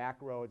 taking the back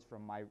roads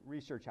from my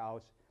research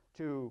house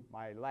to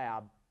my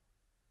lab.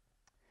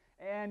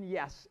 And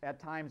yes, at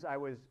times I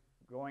was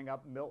going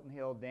up Milton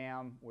Hill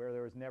Dam where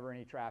there was never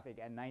any traffic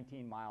at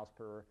 19 miles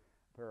per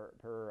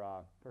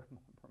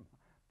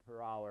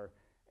hour,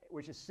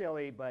 which is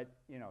silly, but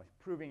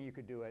proving you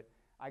could do it.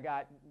 I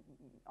got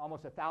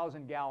almost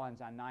 1,000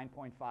 gallons on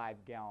 9.5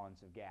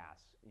 gallons of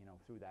gas,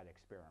 through that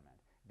experiment.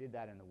 Did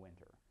that in the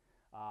winter.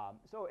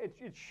 So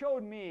it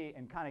showed me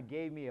and kind of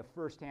gave me a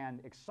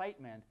firsthand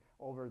excitement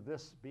over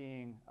this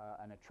being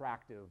an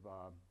attractive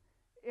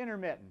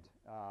intermittent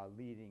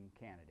leading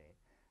candidate.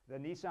 The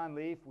Nissan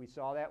Leaf, we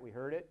saw that, we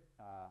heard it,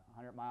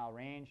 100-mile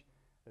range.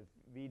 The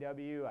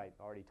VW, I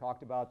already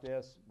talked about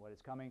this, what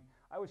is coming.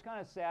 I was kind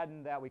of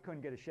saddened that we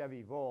couldn't get a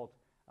Chevy Volt.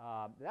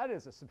 That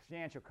is a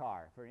substantial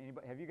car. For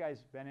anybody, have you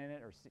guys been in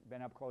it or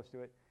been up close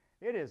to it?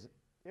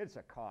 It's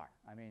a car.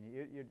 I mean,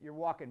 you're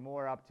walking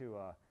more up to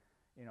a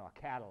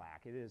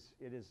Cadillac. It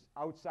is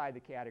outside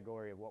the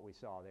category of what we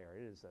saw there.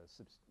 It is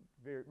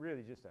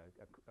really just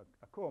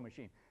a cool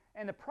machine.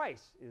 And the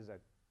price is a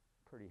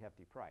pretty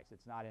hefty price.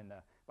 It's not in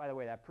the, by the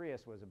way, that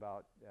Prius was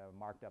about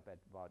marked up at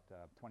about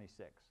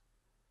 26.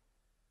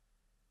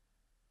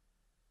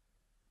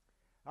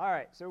 All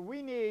right, so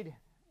we need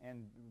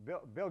and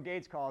Bill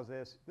Gates calls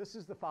this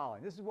is the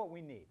following. This is what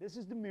we need. This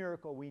is the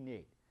miracle we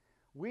need.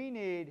 We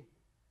need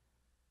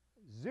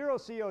 0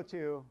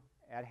 CO2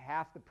 at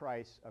half the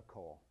price of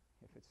coal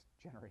if it's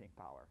generating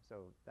power.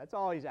 So that's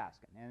all he's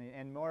asking.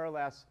 And more or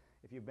less,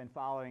 if you've been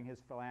following his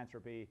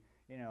philanthropy,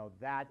 you know,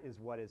 that is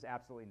what is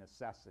absolutely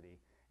necessity.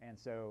 And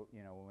so,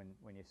 you know,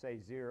 when you say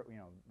zero, you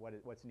know,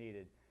 what's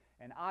needed.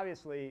 And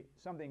obviously,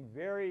 something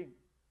very,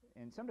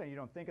 and sometimes you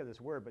don't think of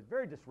this word, but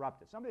very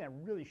disruptive, something that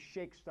really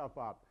shakes stuff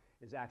up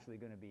is actually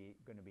going to be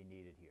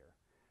needed here.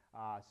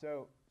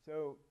 So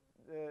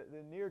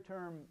the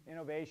near-term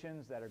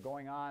innovations that are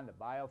going on, the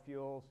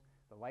biofuels,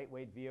 the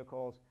lightweight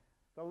vehicles,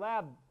 the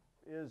lab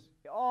is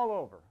all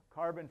over.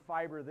 Carbon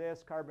fiber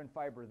this, carbon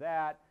fiber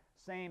that,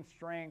 same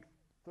strength,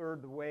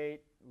 third the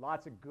weight,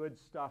 lots of good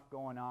stuff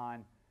going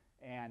on,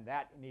 and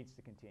that needs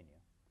to continue.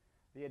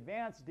 The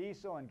advanced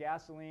diesel and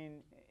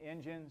gasoline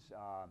engines,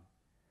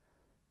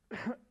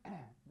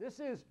 this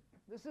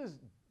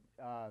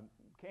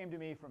came to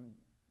me from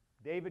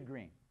David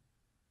Green.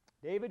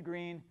 David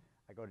Green,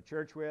 I go to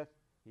church with.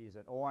 He's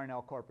an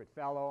ORNL corporate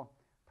fellow,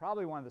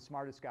 probably one of the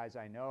smartest guys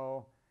I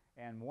know,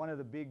 and one of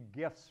the big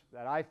gifts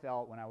that I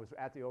felt when I was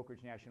at the Oak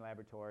Ridge National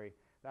Laboratory,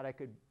 that I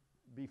could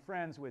be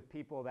friends with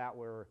people that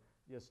were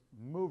just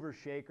movers,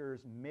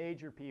 shakers,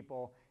 major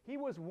people. He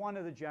was one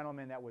of the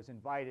gentlemen that was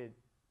invited,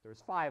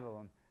 there's 5 of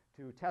them,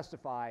 to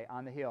testify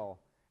on the Hill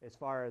as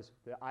far as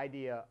the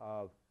idea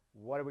of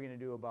what are we going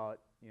to do about,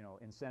 you know,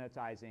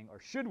 incentivizing, or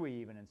should we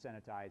even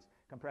incentivize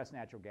compressed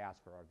natural gas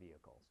for our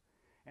vehicles.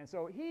 And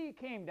so he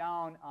came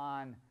down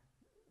on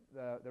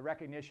the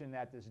recognition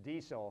that this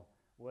diesel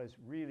was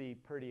really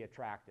pretty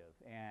attractive,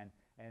 and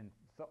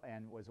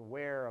was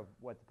aware of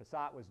what the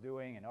Passat was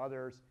doing and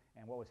others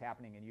and what was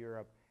happening in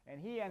Europe. And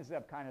he ends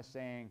up kind of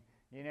saying,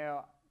 you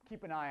know,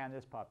 keep an eye on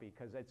this puppy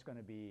because it's going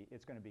to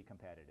be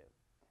competitive.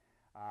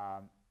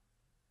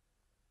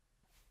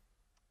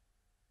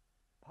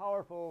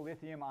 Powerful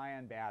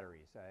lithium-ion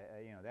batteries.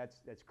 You know,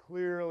 that's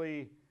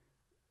clearly,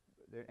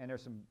 and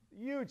there's some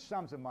huge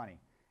sums of money.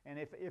 And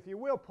if you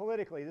will,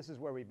 politically, this is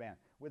where we've been.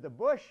 With the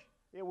Bush,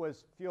 it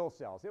was fuel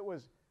cells. It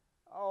was,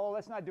 oh,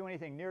 let's not do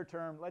anything near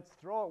term. Let's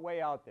throw it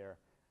way out there.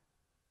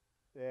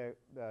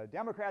 The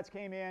Democrats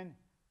came in,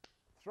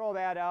 throw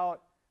that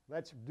out.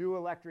 Let's do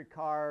electric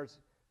cars.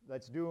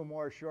 Let's do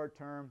more short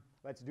term.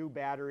 Let's do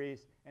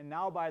batteries. And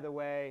now, by the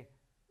way,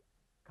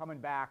 coming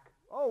back,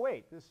 oh,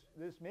 wait, this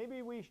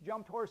maybe we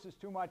jumped horses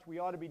too much. We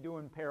ought to be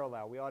doing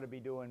parallel. We ought to be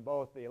doing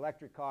both the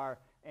electric car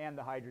and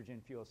the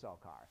hydrogen fuel cell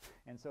car.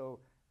 And so,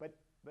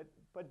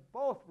 but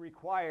both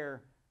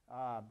require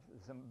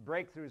some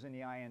breakthroughs in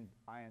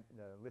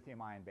the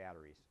lithium-ion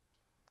batteries.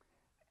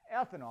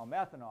 Ethanol,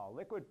 methanol,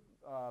 liquid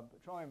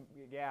petroleum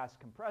gas,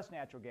 compressed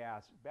natural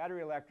gas,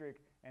 battery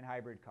electric, and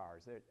hybrid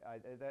cars.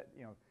 That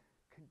you know,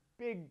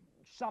 big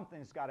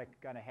something's got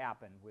to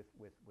happen with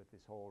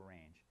this whole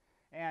range.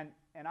 And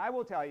I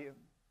will tell you,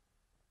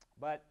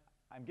 but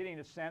I'm getting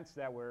the sense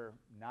that we're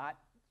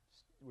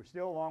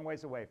still a long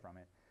ways away from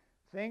it.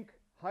 Think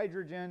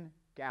hydrogen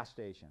gas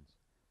stations.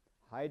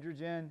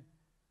 Hydrogen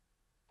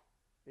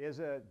is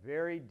a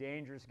very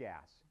dangerous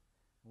gas.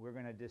 We're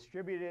going to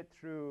distribute it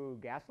through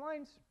gas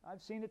lines.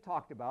 I've seen it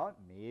talked about,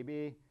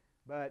 maybe,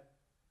 but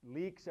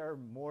leaks are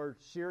more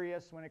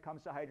serious when it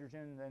comes to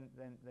hydrogen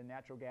than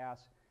natural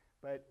gas.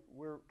 But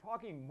we're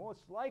talking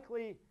most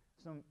likely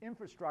some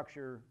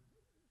infrastructure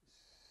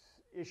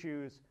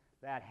issues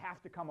that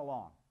have to come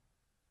along.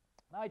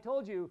 Now, I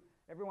told you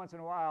every once in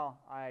a while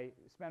I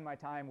spend my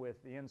time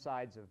with the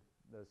insides of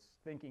the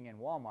thinking in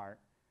Walmart,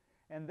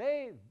 and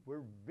they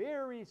were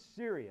very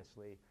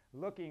seriously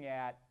looking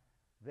at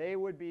they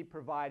would be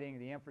providing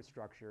the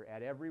infrastructure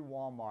at every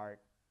Walmart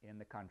in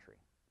the country.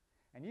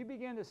 And you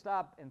begin to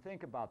stop and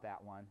think about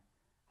that one.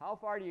 How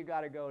far do you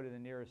got to go to the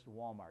nearest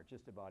Walmart?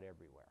 Just about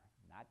everywhere.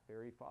 Not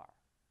very far.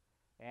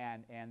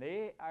 And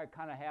they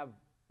kind of have,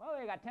 well,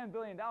 they got $10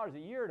 billion a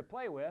year to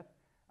play with.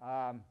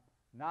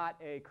 Not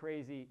a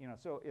crazy, you know,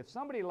 so if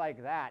somebody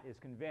like that is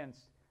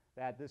convinced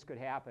that this could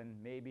happen,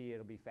 maybe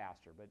it'll be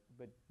faster.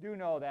 But do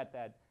know that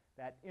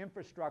that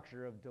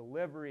infrastructure of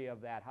delivery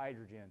of that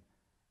hydrogen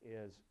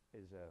is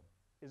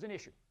an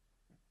issue.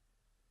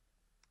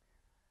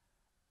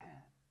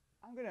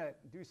 I'm going to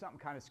do something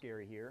kind of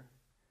scary here.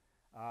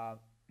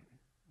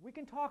 We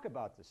can talk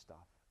about this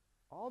stuff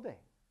all day,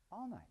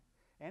 all night,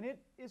 and it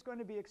is going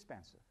to be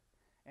expensive.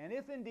 And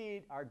if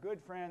indeed our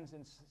good friends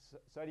in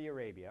Saudi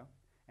Arabia,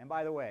 and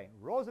by the way,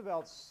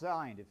 Roosevelt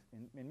signed,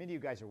 and many of you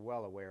guys are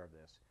well aware of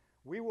this,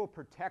 we will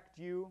protect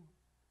you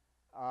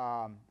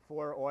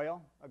for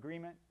oil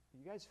agreement.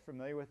 You guys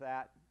familiar with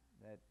that?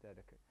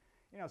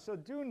 You know, so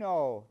do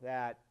know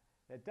that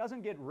it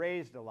doesn't get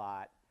raised a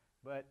lot,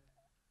 but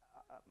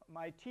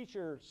my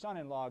teacher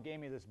son-in-law gave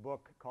me this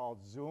book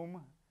called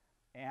Zoom,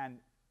 and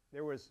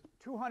there was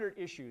 200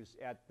 issues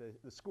at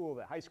the school,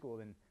 the high school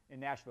in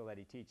Nashville that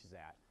he teaches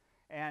at.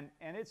 And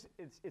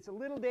it's a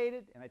little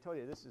dated, and I told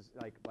you this is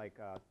like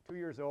 2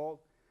 years old,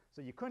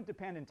 so you couldn't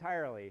depend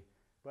entirely,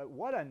 but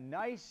what a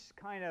nice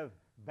kind of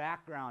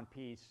background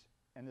piece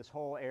in this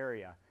whole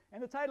area.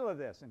 And the title of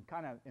this, and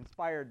kind of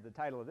inspired the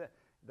title of this,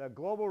 The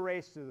Global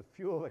Race to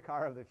Fuel the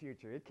Car of the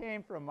Future. It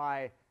came from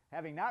my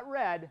having not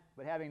read,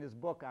 but having this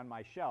book on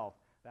my shelf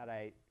that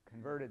I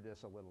converted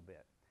this a little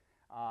bit.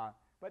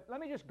 But let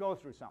me just go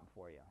through something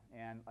for you.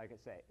 And like I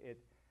say, it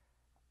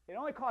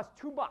only costs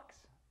 $2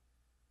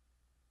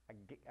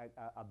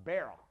 a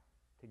barrel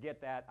to get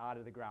that out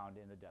of the ground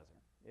in the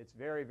desert. It's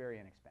very, very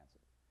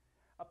inexpensive.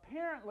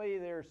 Apparently,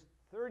 there's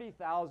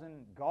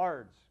 30,000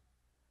 guards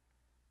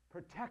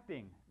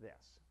protecting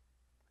this.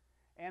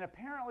 And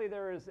apparently,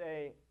 there is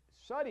a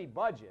study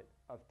budget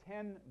of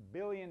 $10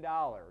 billion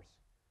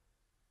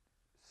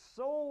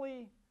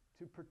solely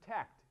to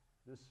protect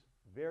this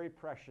very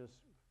precious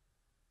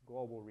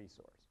global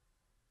resource.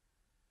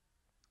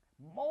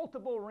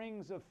 Multiple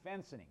rings of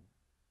fencing.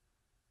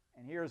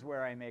 And here's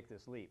where I make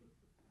this leap.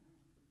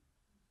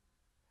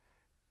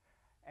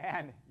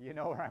 And you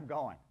know where I'm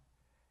going.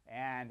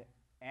 And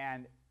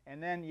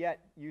then yet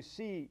you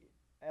see,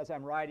 as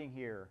I'm writing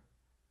here,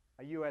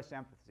 a U.S.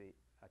 embassy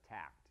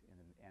attacked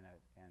and a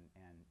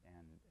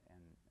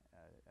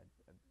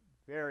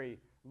very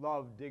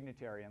loved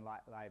dignitary in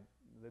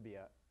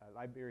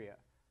Liberia,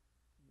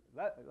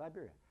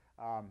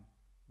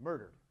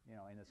 murdered,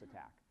 in this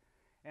attack.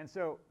 And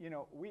so,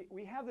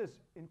 we have this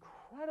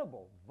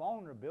incredible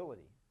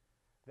vulnerability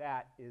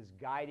that is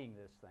guiding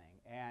this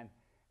thing.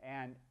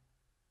 And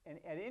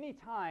at any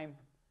time,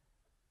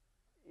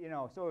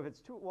 so if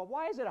it's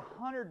why is it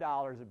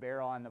 $100 a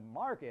barrel on the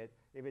market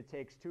if it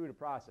takes $2 to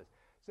process?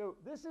 So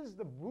this is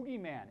the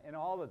boogeyman in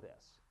all of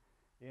this,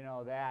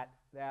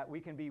 that we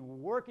can be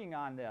working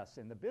on this,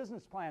 and the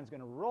business plan is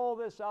going to roll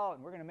this out,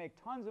 and we're going to make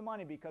tons of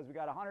money because we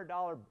got a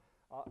 $100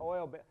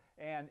 oil,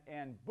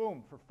 and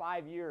boom, for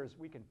 5 years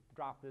we can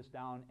drop this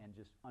down and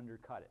just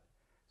undercut it.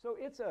 So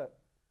it's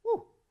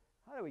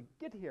how do we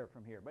get here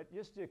from here? But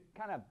just to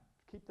kind of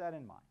keep that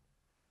in mind.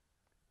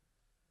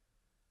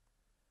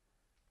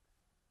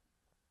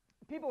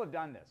 People have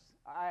done this.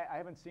 I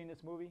haven't seen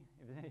this movie.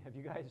 Have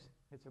you guys?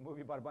 It's a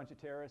movie about a bunch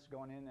of terrorists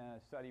going in a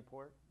study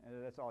port.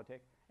 That's all it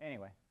takes.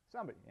 Anyway,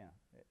 somebody,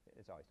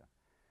 it's always done.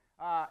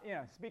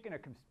 Speaking of,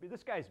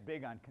 this guy's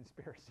big on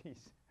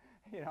conspiracies.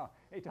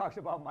 He talks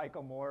about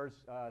Michael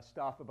Moore's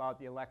stuff about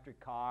the electric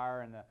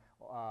car and the,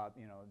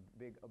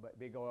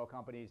 big oil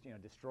companies,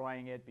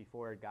 destroying it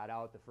before it got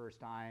out the first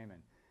time,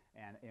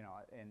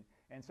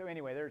 and so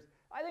anyway,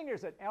 I think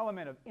there's an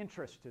element of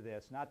interest to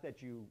this. Not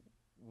that you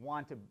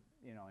want to,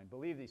 and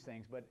believe these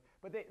things, but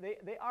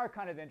they are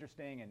kind of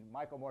interesting. And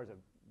Michael Moore's,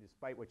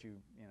 despite what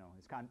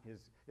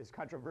his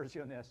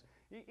controversialness,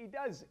 he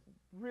does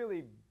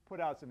really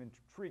put out some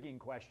intriguing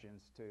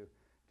questions to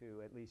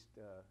at least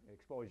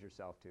expose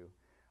yourself to.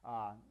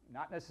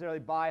 Not necessarily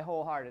buy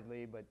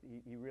wholeheartedly, but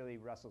he really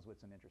wrestles with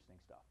some interesting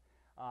stuff.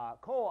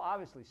 Coal,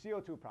 obviously,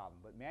 CO2 problem,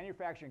 but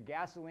manufacturing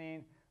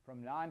gasoline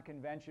from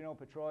non-conventional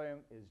petroleum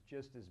is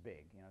just as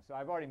big. So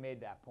I've already made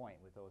that point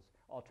with those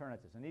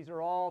alternatives. And these are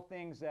all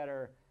things that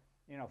are,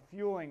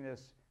 fueling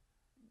this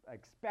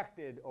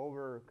expected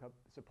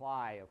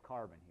oversupply of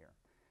carbon here.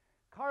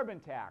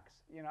 Carbon tax,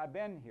 I've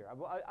been here.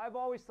 I've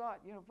always thought,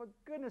 for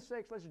goodness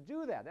sakes, let's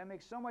do that. That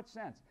makes so much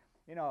sense.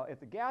 If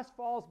the gas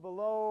falls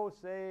below,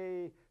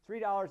 say,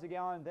 $3 a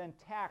gallon, then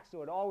tax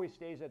so it always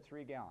stays at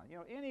 3 gallons.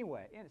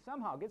 Anyway,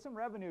 somehow get some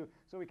revenue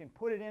so we can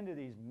put it into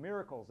these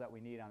miracles that we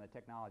need on the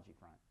technology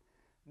front.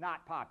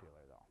 Not popular,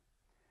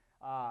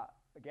 though.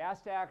 The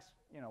gas tax,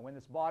 when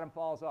this bottom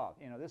falls off,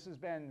 this has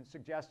been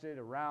suggested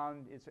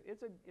around. It's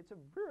a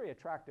very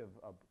attractive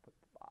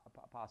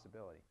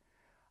possibility.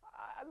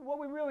 What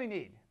we really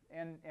need,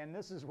 and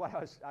this is what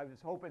I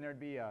was hoping there'd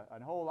be a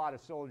whole lot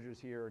of soldiers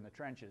here in the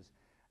trenches.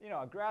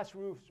 A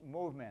grassroots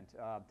movement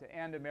to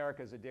end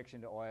America's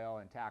addiction to oil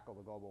and tackle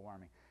the global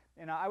warming.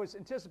 And I was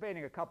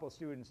anticipating a couple of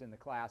students in the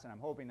class, and I'm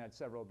hoping that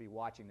several will be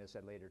watching this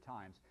at later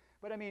times.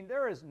 But I mean,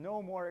 there is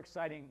no more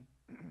exciting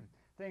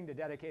thing to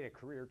dedicate a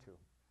career to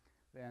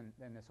than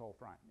this whole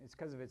front. It's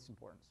because of its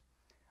importance.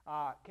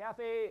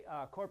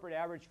 CAFE, corporate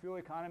average fuel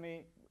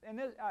economy, and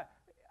this,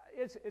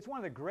 it's one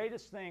of the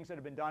greatest things that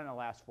have been done in the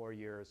last 4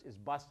 years is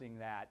busting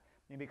that,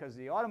 because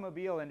the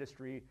automobile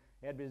industry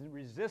had been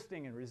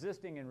resisting,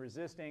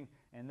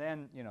 and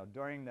then,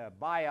 during the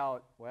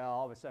buyout, well,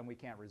 all of a sudden we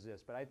can't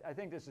resist. But I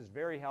think this is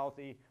very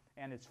healthy,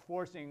 and it's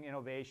forcing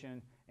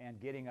innovation and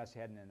getting us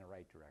heading in the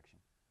right direction.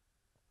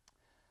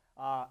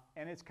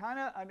 And it's kind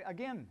of,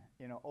 again,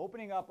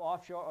 opening up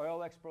offshore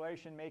oil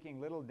exploration, making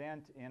little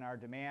dent in our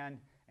demand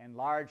and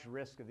large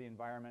risk of the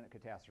environment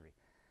catastrophe.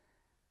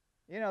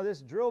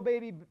 This drill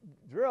baby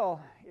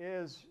drill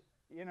is,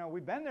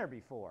 we've been there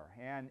before,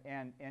 and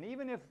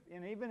even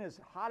as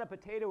hot a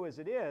potato as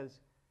it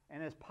is,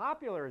 and as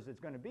popular as it's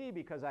going to be,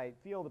 because I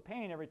feel the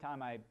pain every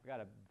time I got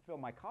to fill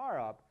my car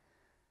up,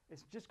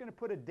 it's just going to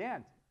put a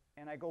dent.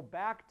 And I go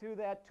back to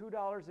that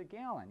 $2 a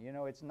gallon.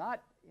 It's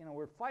not,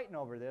 we're fighting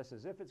over this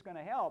as if it's going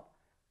to help,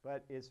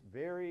 but it's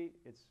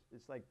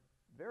like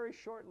very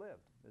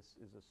short-lived. This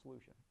is a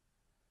solution.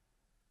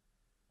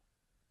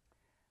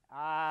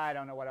 I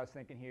don't know what I was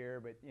thinking here,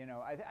 but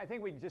I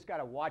think we just got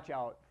to watch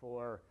out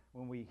for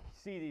when we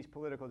see these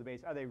political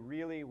debates. Are they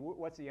really,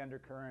 what's the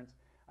undercurrents?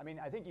 I mean,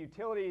 I think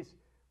utilities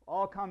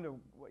all come to,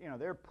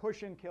 they're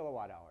pushing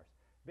kilowatt hours.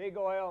 Big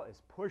oil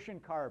is pushing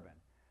carbon.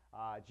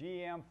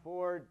 GM,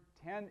 Ford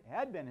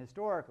had been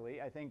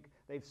historically. I think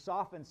they've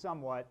softened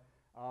somewhat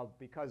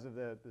because of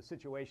the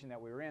situation that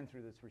we were in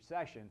through this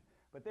recession.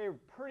 But they were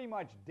pretty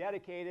much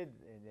dedicated,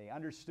 and they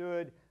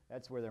understood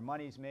that's where their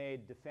money's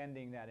made,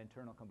 defending that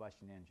internal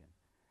combustion engine.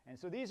 And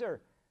so these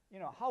are,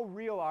 how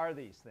real are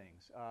these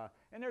things?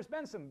 And there's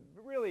been some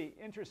really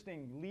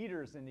interesting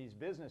leaders in these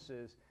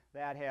businesses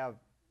that have,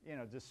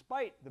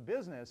 despite the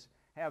business,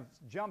 have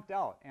jumped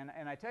out. And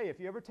I tell you, if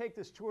you ever take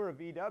this tour of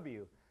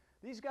VW,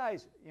 these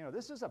guys,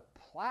 this is a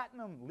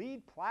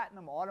LEED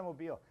platinum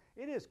automobile.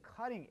 It is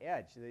cutting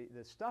edge.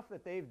 The stuff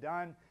that they've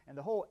done and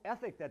the whole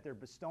ethic that they're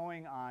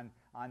bestowing on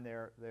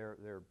their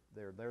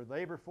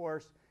labor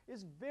force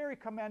is very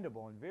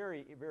commendable and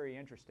very, very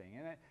interesting.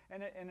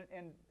 And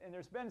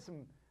there's been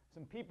some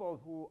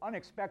people who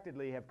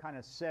unexpectedly have kind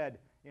of said,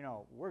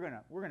 we're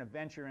gonna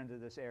venture into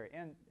this area,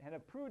 and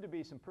have proved to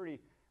be some pretty.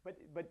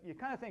 But you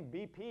kind of think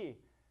BP,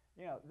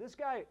 this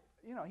guy,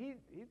 he's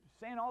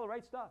saying all the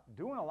right stuff,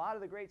 doing a lot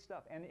of the great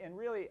stuff, and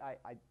really,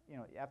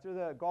 after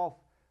the Gulf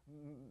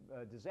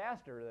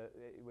disaster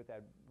with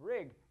that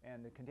rig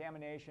and the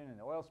contamination and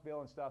the oil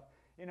spill and stuff,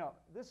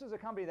 this is a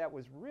company that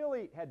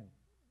had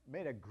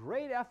made a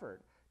great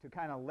effort to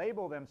kind of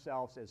label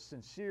themselves as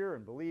sincere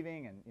and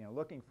believing and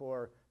looking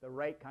for the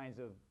right kinds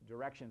of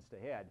directions to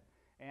head,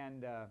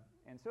 and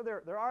so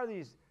there are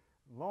these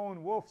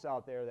lone wolves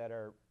out there that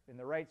are in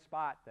the right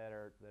spot that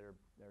are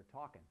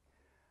talking.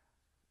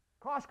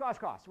 Cost.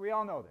 We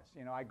all know this.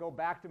 I go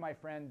back to my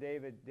friend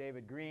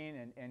David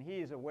Green, and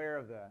he's aware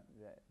of the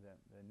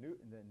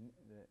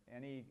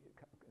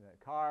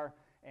car,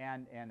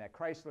 and that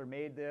Chrysler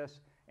made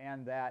this,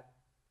 and that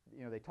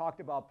they talked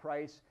about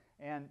price,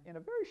 and in a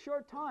very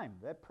short time,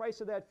 that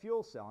price of that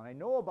fuel cell, and I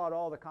know about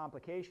all the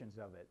complications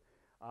of it,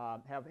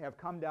 have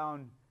come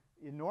down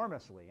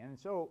enormously, and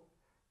so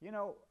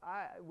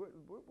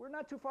we're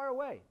not too far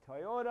away.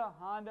 Toyota,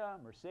 Honda,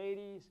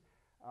 Mercedes.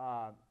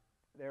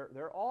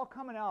 They're all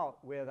coming out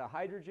with a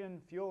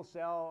hydrogen fuel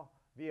cell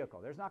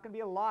vehicle. There's not going to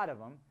be a lot of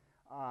them.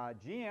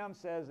 GM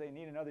says they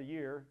need another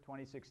year,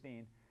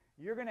 2016.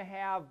 You're going to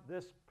have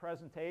this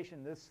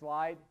presentation, this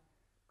slide.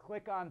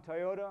 Click on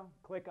Toyota,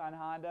 click on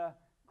Honda,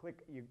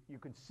 you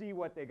can see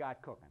what they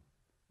got cooking.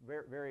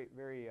 Very,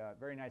 very,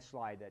 very nice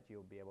slide that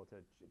you'll be able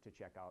to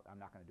check out. I'm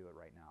not going to do it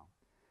right now.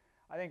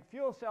 I think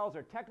fuel cells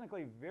are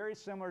technically very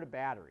similar to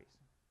batteries.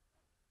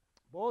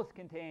 Both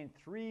contain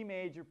three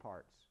major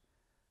parts.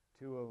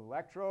 Two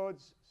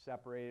electrodes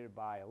separated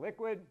by a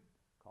liquid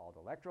called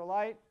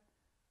electrolyte,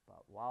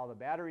 but while the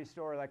batteries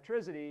store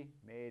electricity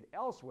made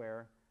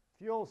elsewhere,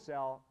 fuel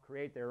cell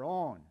create their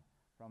own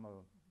from a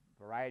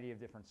variety of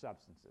different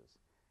substances,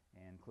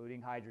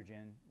 including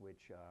hydrogen,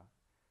 which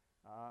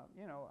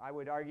I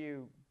would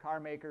argue car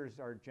makers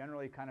are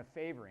generally kind of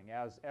favoring,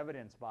 as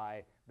evidenced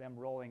by them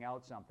rolling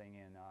out something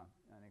in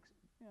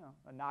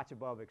a notch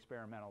above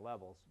experimental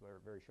levels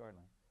very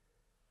shortly.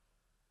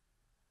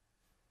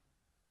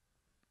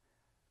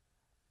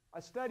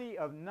 A study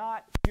of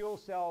not fuel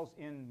cells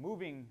in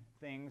moving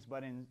things,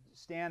 but in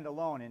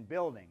standalone in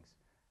buildings.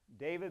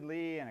 David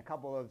Lee and a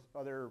couple of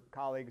other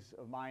colleagues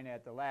of mine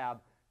at the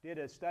lab did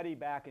a study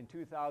back in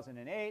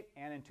 2008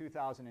 and in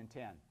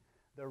 2010.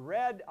 The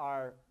red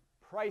are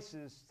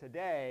prices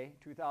today,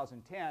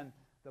 2010.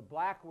 The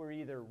black were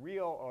either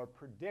real or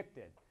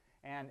predicted,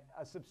 and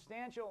a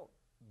substantial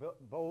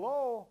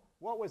below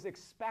what was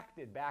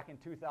expected back in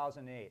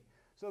 2008.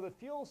 So the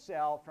fuel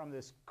cell, from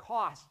this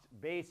cost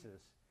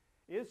basis,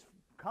 is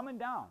coming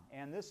down,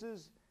 and this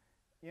is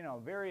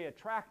very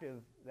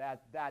attractive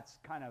that that's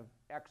kind of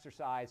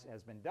exercise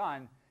has been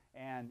done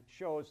and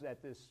shows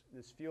that this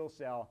fuel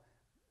cell,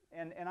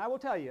 and I will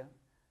tell you,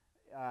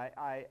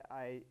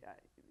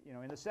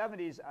 in the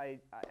 70s I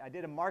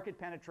did a market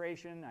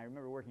penetration. I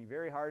remember working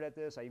very hard at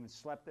this. I even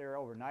slept there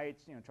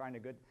overnights, trying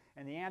to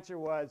and the answer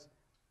was,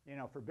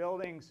 for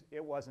buildings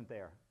it wasn't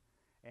there,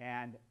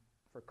 and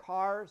for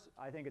cars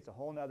I think it's a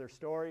whole nother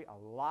story. A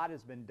lot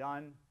has been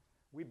done.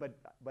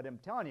 But I'm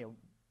telling you,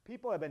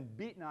 people have been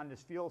beaten on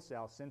this fuel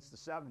cell since the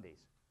 70s.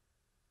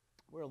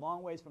 We're a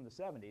long ways from the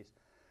 70s.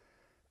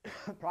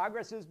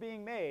 Progress is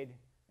being made,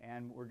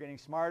 and we're getting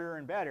smarter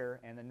and better,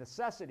 and the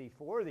necessity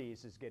for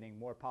these is getting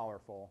more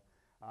powerful.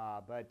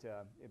 But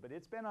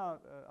it's been a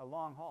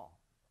long haul.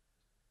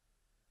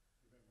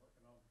 You've been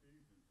working on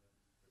fusion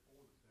since before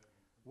the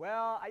 70s.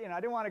 Well,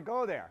 I didn't want to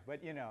go there, but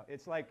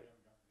it's like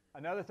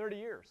another 30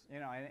 years.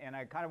 And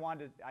I kind of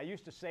wanted. I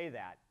used to say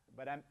that,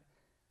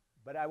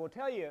 but I will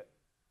tell you,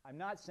 I'm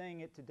not saying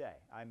it today.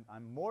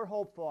 I'm more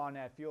hopeful on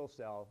that fuel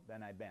cell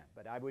than I've been.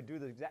 But I would do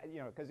the exact,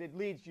 because it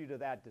leads you to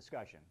that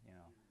discussion.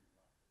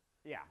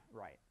 Yeah,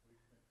 right.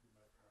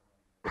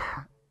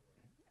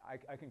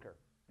 I concur.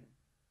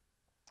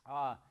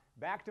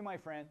 Back to my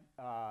friend,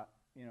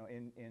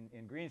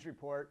 in Green's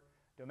report,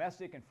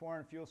 domestic and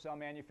foreign fuel cell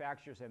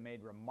manufacturers have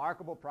made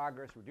remarkable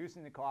progress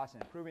reducing the cost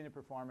and improving the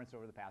performance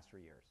over the past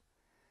 3 years.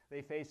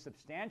 they face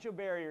substantial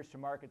barriers to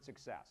market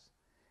success.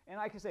 And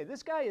like I say,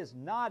 this guy is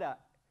not a,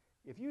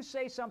 if you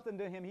say something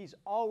to him, he's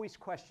always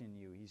questioning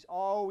you. He's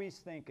always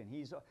thinking.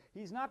 He's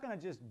not going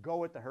to just go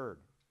with the herd.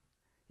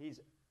 He's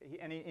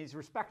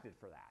respected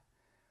for that.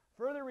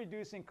 Further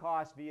reducing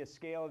costs via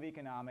scale of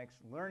economics,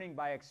 learning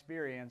by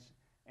experience,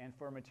 and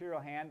for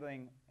material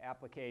handling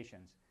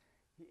applications.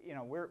 You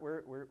know,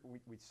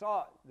 we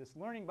saw this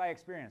learning by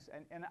experience,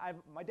 and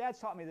my dad's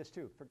taught me this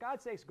too. For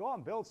God's sakes, go out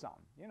and build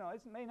something. You know,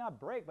 it may not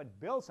break, but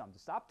build something.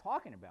 Stop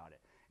talking about it.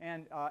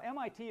 And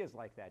MIT is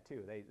like that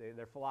too.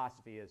 Their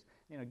philosophy is,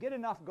 you know, get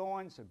enough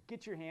going, so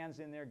get your hands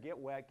in there, get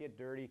wet, get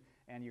dirty,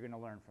 and you're going to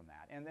learn from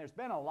that. And there's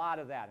been a lot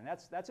of that, and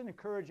that's an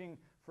encouraging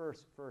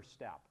first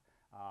step.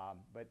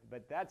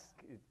 But that's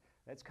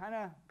kind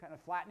of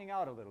flattening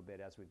out a little bit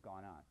as we've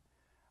gone on.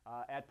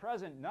 At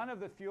present, none of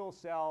the fuel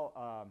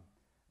cell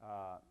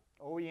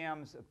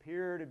OEMs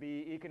appear to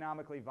be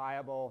economically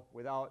viable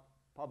without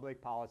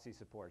public policy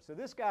support. So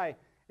this guy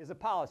is a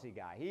policy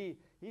guy.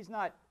 He's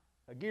not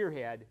a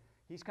gearhead.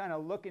 He's kind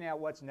of looking at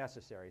what's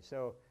necessary.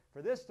 So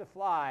for this to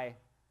fly,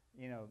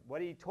 you know,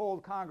 what he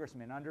told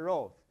congressmen under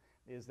oath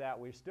is that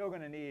we're still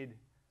going to need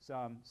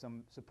some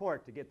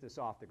support to get this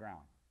off the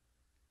ground.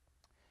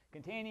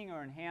 Containing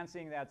or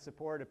enhancing that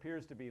support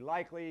appears to be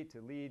likely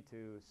to lead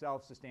to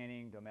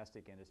self-sustaining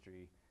domestic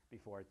industry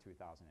before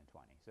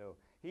 2020. So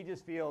he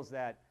just feels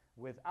that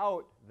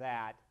without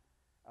that,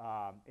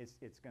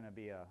 it's going to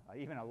be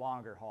even a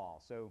longer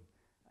haul. So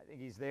I think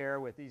he's there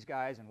with these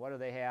guys, and what do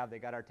they have? They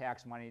got our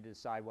tax money to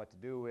decide what to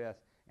do with,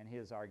 and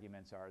his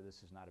arguments are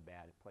this is not a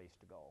bad place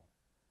to go,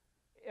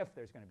 if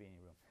there's going to be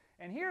any room.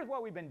 And here's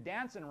what we've been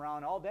dancing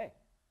around all day.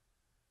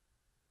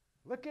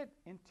 Look at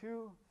in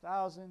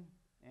 2000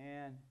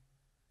 and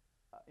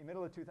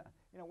middle of 2000,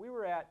 you know, we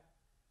were at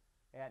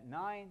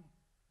 $9,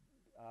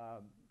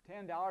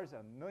 $10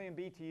 a million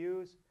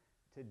BTUs.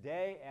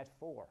 Today at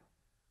 4.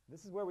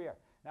 This is where we are.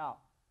 Now,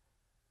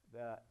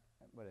 the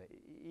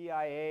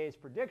EIA's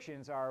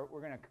predictions are we're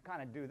going to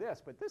kind of do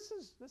this, but this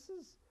is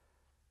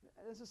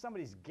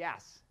somebody's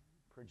guess,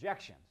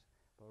 projections.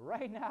 But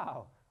right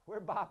now,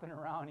 we're bopping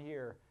around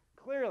here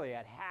clearly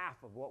at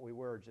half of what we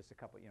were just a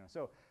couple, you know.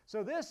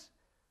 So this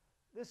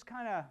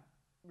kind of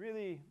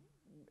really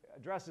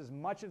addresses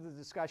much of the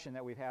discussion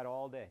that we've had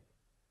all day.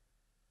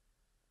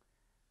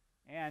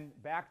 And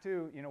back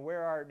to, you know,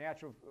 where our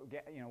natural,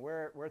 you know,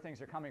 where things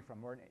are coming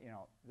from. You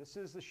know, this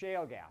is the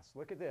shale gas.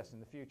 Look at this in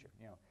the future.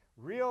 You know,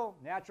 real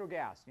natural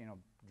gas. You know,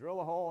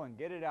 drill a hole and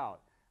get it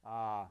out.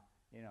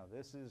 You know,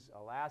 this is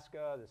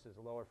Alaska. This is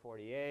the lower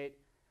 48.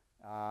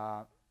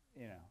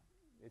 You know,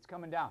 it's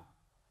coming down.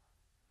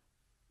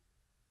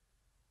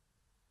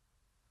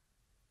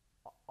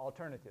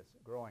 Alternatives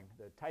growing.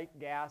 The tight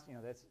gas. You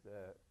know, that's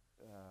the.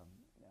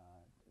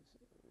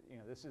 You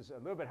know, this is a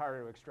little bit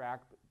harder to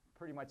extract. But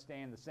pretty much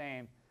staying the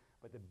same,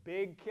 but the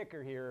big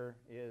kicker here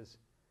is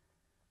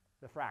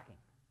the fracking,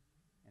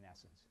 in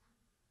essence.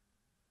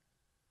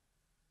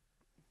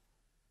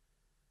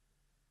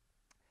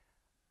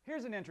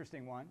 Here's an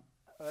interesting one.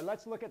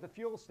 Let's look at the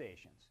fuel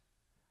stations.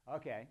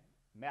 Okay,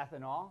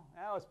 methanol,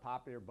 that was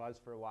popular buzz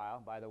for a while.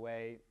 By the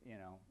way, you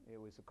know,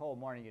 it was a cold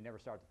morning, you'd never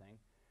start the thing.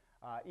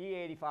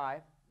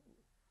 E85,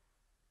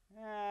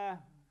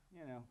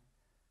 you know,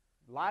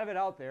 a lot of it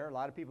out there. A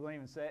lot of people don't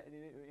even say,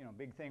 you know,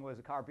 big thing was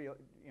the car, you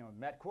know,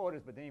 met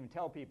quotas, but didn't even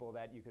tell people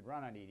that you could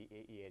run on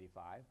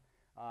E85.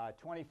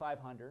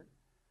 2,500.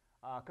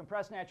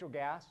 Compressed natural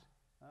gas,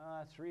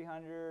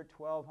 300,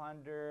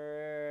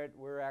 1,200.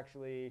 We're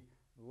actually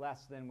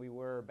less than we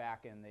were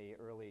back in the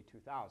early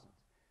 2000s.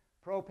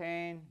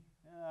 Propane,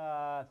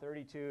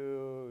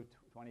 32,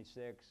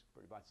 26,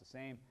 pretty much the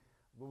same.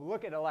 We'll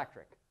look at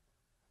electric.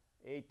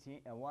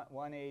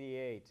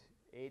 188,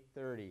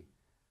 830.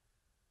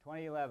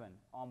 2011,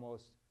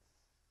 almost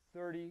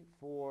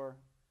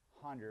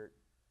 3,400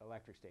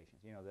 electric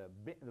stations. You know,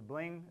 the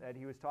bling that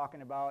he was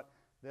talking about,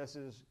 this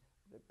is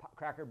the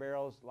Cracker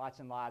Barrels, lots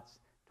and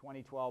lots.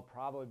 2012,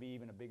 probably be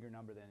even a bigger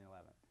number than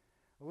 11.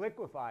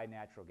 Liquefied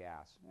natural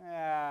gas,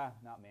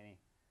 not many.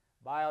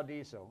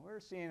 Biodiesel, we're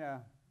seeing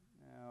a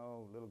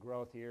little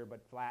growth here,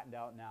 but flattened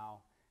out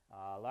now,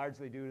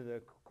 largely due to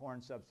the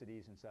corn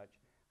subsidies and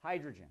such.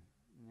 Hydrogen.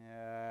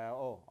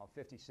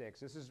 56.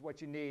 This is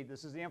what you need.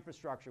 This is the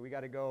infrastructure. We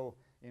got to go,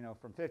 you know,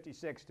 from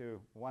 56 to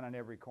one on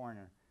every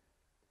corner.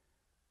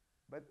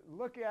 But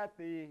look at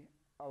the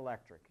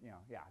electric, you know,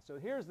 yeah. So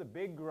here's the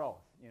big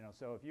growth, you know.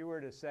 So if you were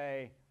to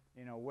say,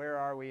 you know, where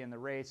are we in the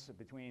race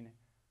between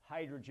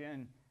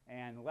hydrogen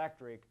and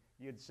electric,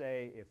 you'd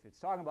say if it's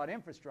talking about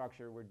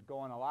infrastructure, we're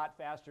going a lot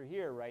faster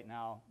here right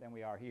now than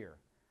we are here.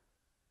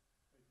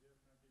 Hey, Jeff,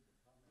 can I give you a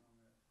comment on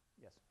that?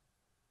 Yes.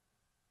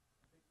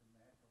 I think the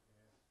natural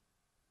gas is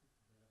the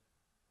best,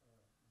 and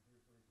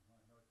here's the reason why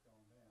I know it's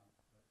gone down,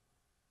 but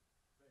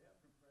they have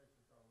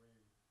compressors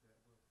already that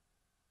will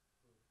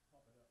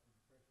pump it up to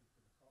the pressure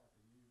for the car to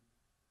use,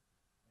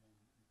 and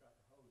you've got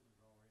the hoses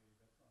already,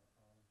 that's not a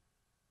problem.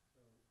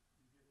 So you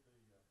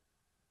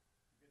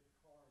get the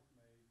cars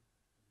made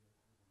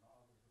with the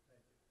nozzle to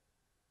take it,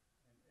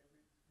 and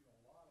a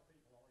lot of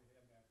people already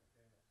have natural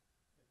gas.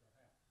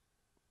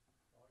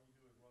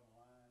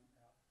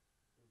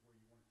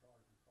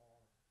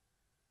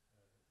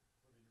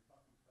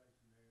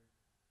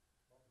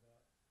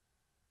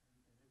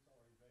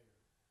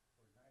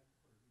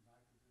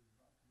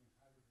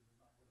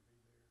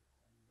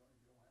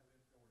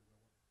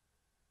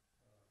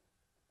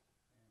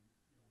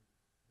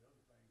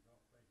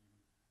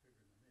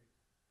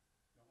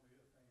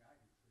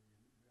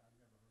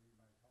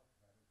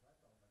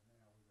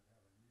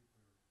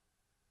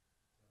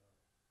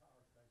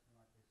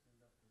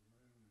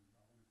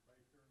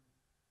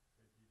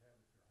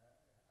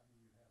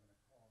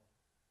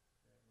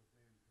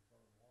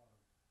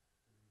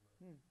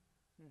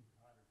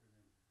 hydrogen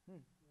Mm.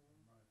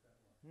 and run it that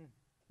way. Hmm.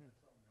 That's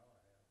something we ought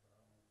to have, but I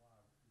don't know why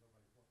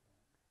nobody's working on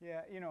it.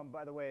 Yeah, you know,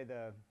 by the way,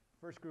 the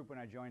first group when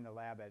I joined the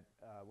lab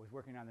was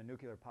working on the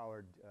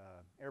nuclear-powered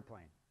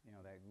airplane, you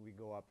know, that we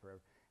go up for,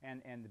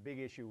 and the big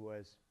issue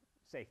was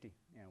safety.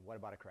 You know, what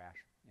about a crash?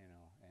 You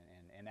know,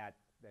 and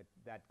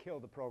that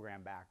killed the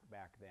program back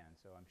then.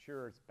 So I'm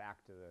sure it's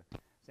back to the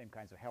same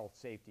kinds of health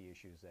safety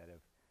issues that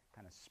have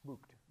kind of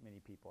spooked many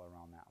people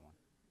around that one.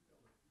 You should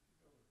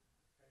build a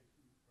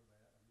station for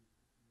that. I mean, they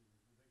could send them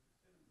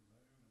to the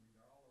moon. I mean,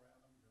 they're all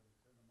around them. They would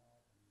send them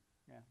off. I mean,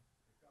 Yeah.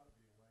 there's got to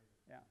be a way to.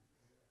 Yeah.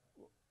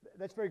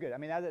 That's very good. I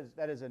mean,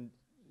 that is a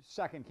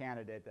second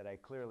candidate that I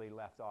clearly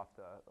left off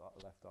the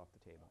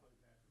table. I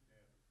think natural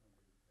gas is going to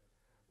be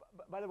the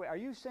best. By the way, are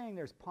you saying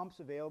there's pumps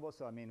available?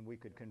 So I mean, we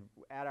could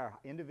at our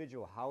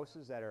individual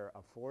houses that are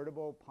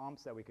affordable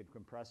pumps that we could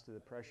compress to the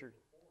pressure.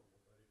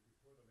 Affordable, but if you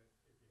put them,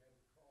 if you had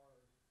the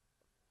cars,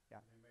 Yeah.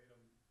 and they made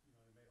them, you know,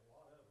 they made a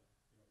lot of them.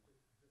 You know,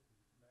 just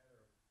a matter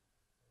of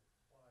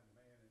supply and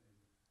demand, and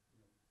you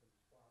know, the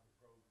supply would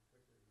grow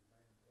quickly, and the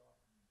demand would drop,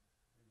 and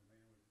the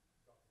demand would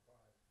drop the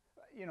price.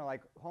 You know,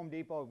 like Home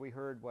Depot, we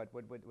heard what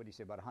do you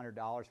say, about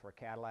 $100 for a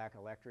Cadillac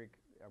electric?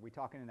 Are we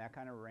talking in that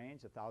kind of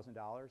range,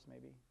 $1,000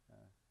 maybe?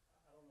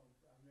 I don't know.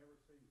 I've never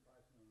seen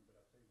pricing on it, but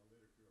I've seen the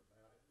literature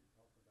about it and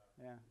talking about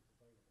Yeah. it's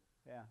available.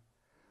 Yeah.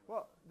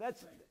 Well,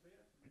 that's Makes sense. I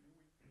mean,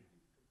 we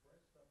can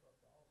compress stuff up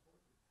to all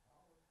sorts of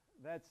power.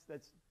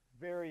 that's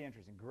very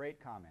interesting. Great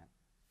comment.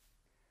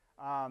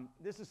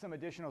 This is some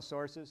additional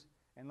sources,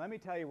 and let me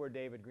tell you where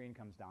David Green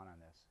comes down on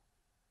this,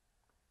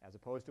 as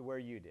opposed to where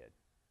you did.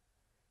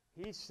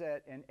 He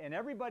said, and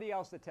everybody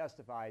else that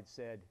testified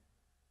said,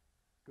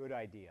 good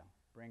idea,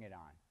 bring it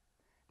on.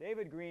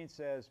 David Green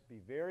says, be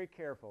very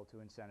careful to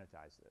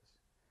incentivize this.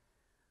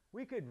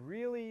 We could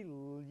really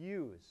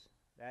use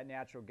that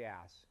natural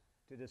gas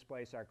to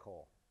displace our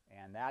coal,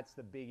 and that's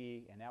the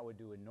biggie, and that would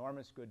do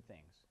enormous good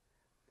things.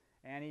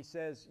 And he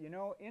says, you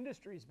know,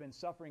 industry's been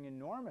suffering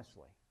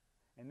enormously,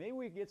 and maybe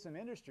we get some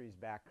industries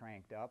back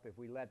cranked up if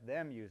we let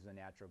them use the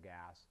natural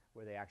gas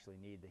where they actually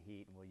need the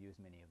heat, and we'll use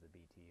many of the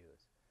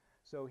BTUs.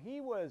 So he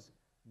was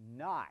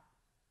not,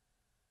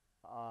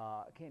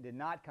 did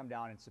not come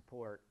down and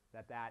support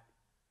that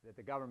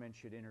the government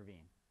should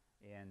intervene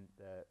in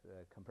the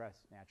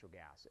compressed natural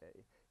gas.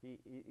 He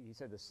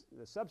said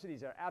the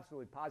subsidies are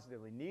absolutely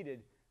positively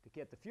needed to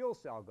get the fuel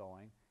cell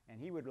going,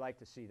 and he would like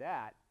to see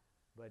that,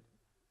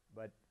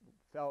 but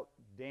felt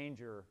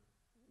danger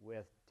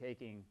with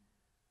taking.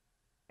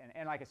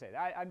 And like I said,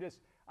 I'm just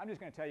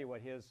going to tell you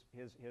what his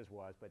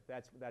was, but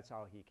that's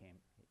how he came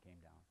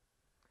down.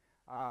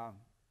 I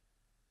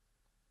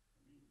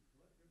mean,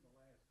 during the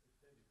last, it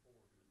said before,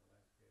 during the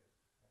last gas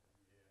problem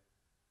we had,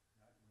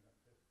 and when I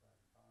testified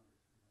in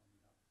Congress, you know, I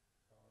mean, I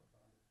saw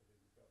Congress, but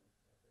in the government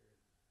out there,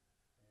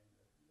 and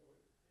you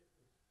know, it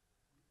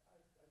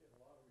was, I did a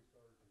lot of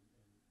research in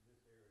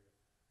this area,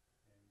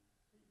 and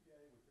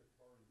TPA was just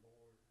burning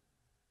more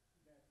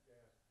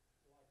natural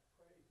gas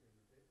like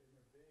crazy in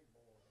their big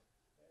boiler.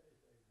 That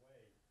is a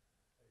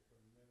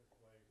tremendous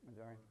way to I'm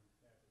sorry. burn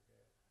natural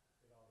gas.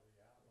 It ought to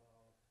be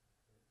outlawed.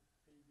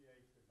 The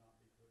TVA should not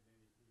be putting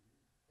any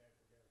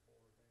natural gas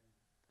boilers in.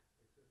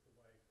 It's just a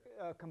way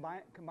to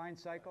Combined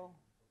cycle.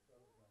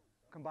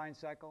 Combined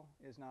cycle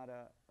is not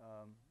a,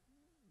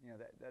 you know,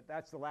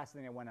 that's the last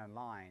thing that went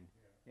online.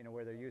 Yeah. You know,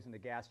 where they're using the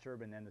gas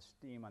turbine and then the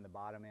steam on the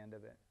bottom end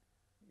of it.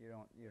 You're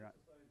not.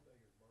 It's the same thing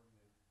as burning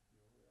it. You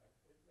know,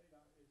 it may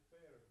not. It's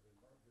better than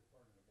just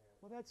burning the boiler.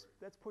 Well,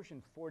 that's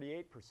pushing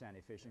 48%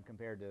 efficient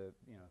compared to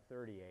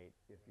 38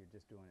 if you're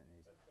just doing it in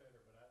these. That's better,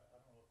 but I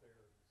don't know if they're.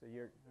 So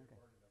you're if they're okay.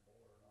 burning the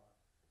boiler or not.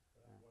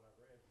 But Yeah. what I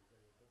read was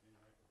they were putting in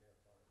natural gas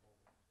fired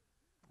boilers.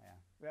 Yeah.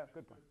 Yeah.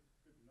 Good point.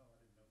 Good to know.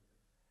 I didn't know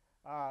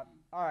that.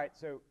 All right.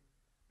 So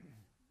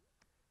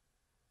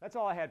that's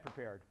all I had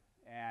prepared.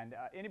 And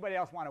anybody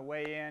else want to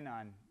weigh in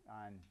on?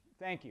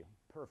 Thank you.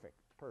 Perfect.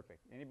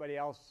 Anybody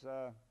else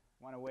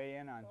want to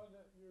weigh in on? On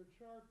your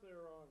chart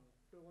there on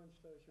filling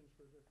stations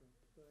for different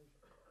things,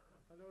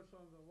 I noticed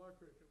on the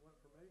electric it went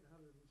from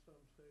 800 and some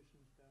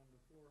stations down to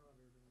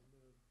 400 in the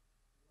mid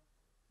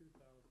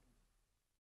 2000s.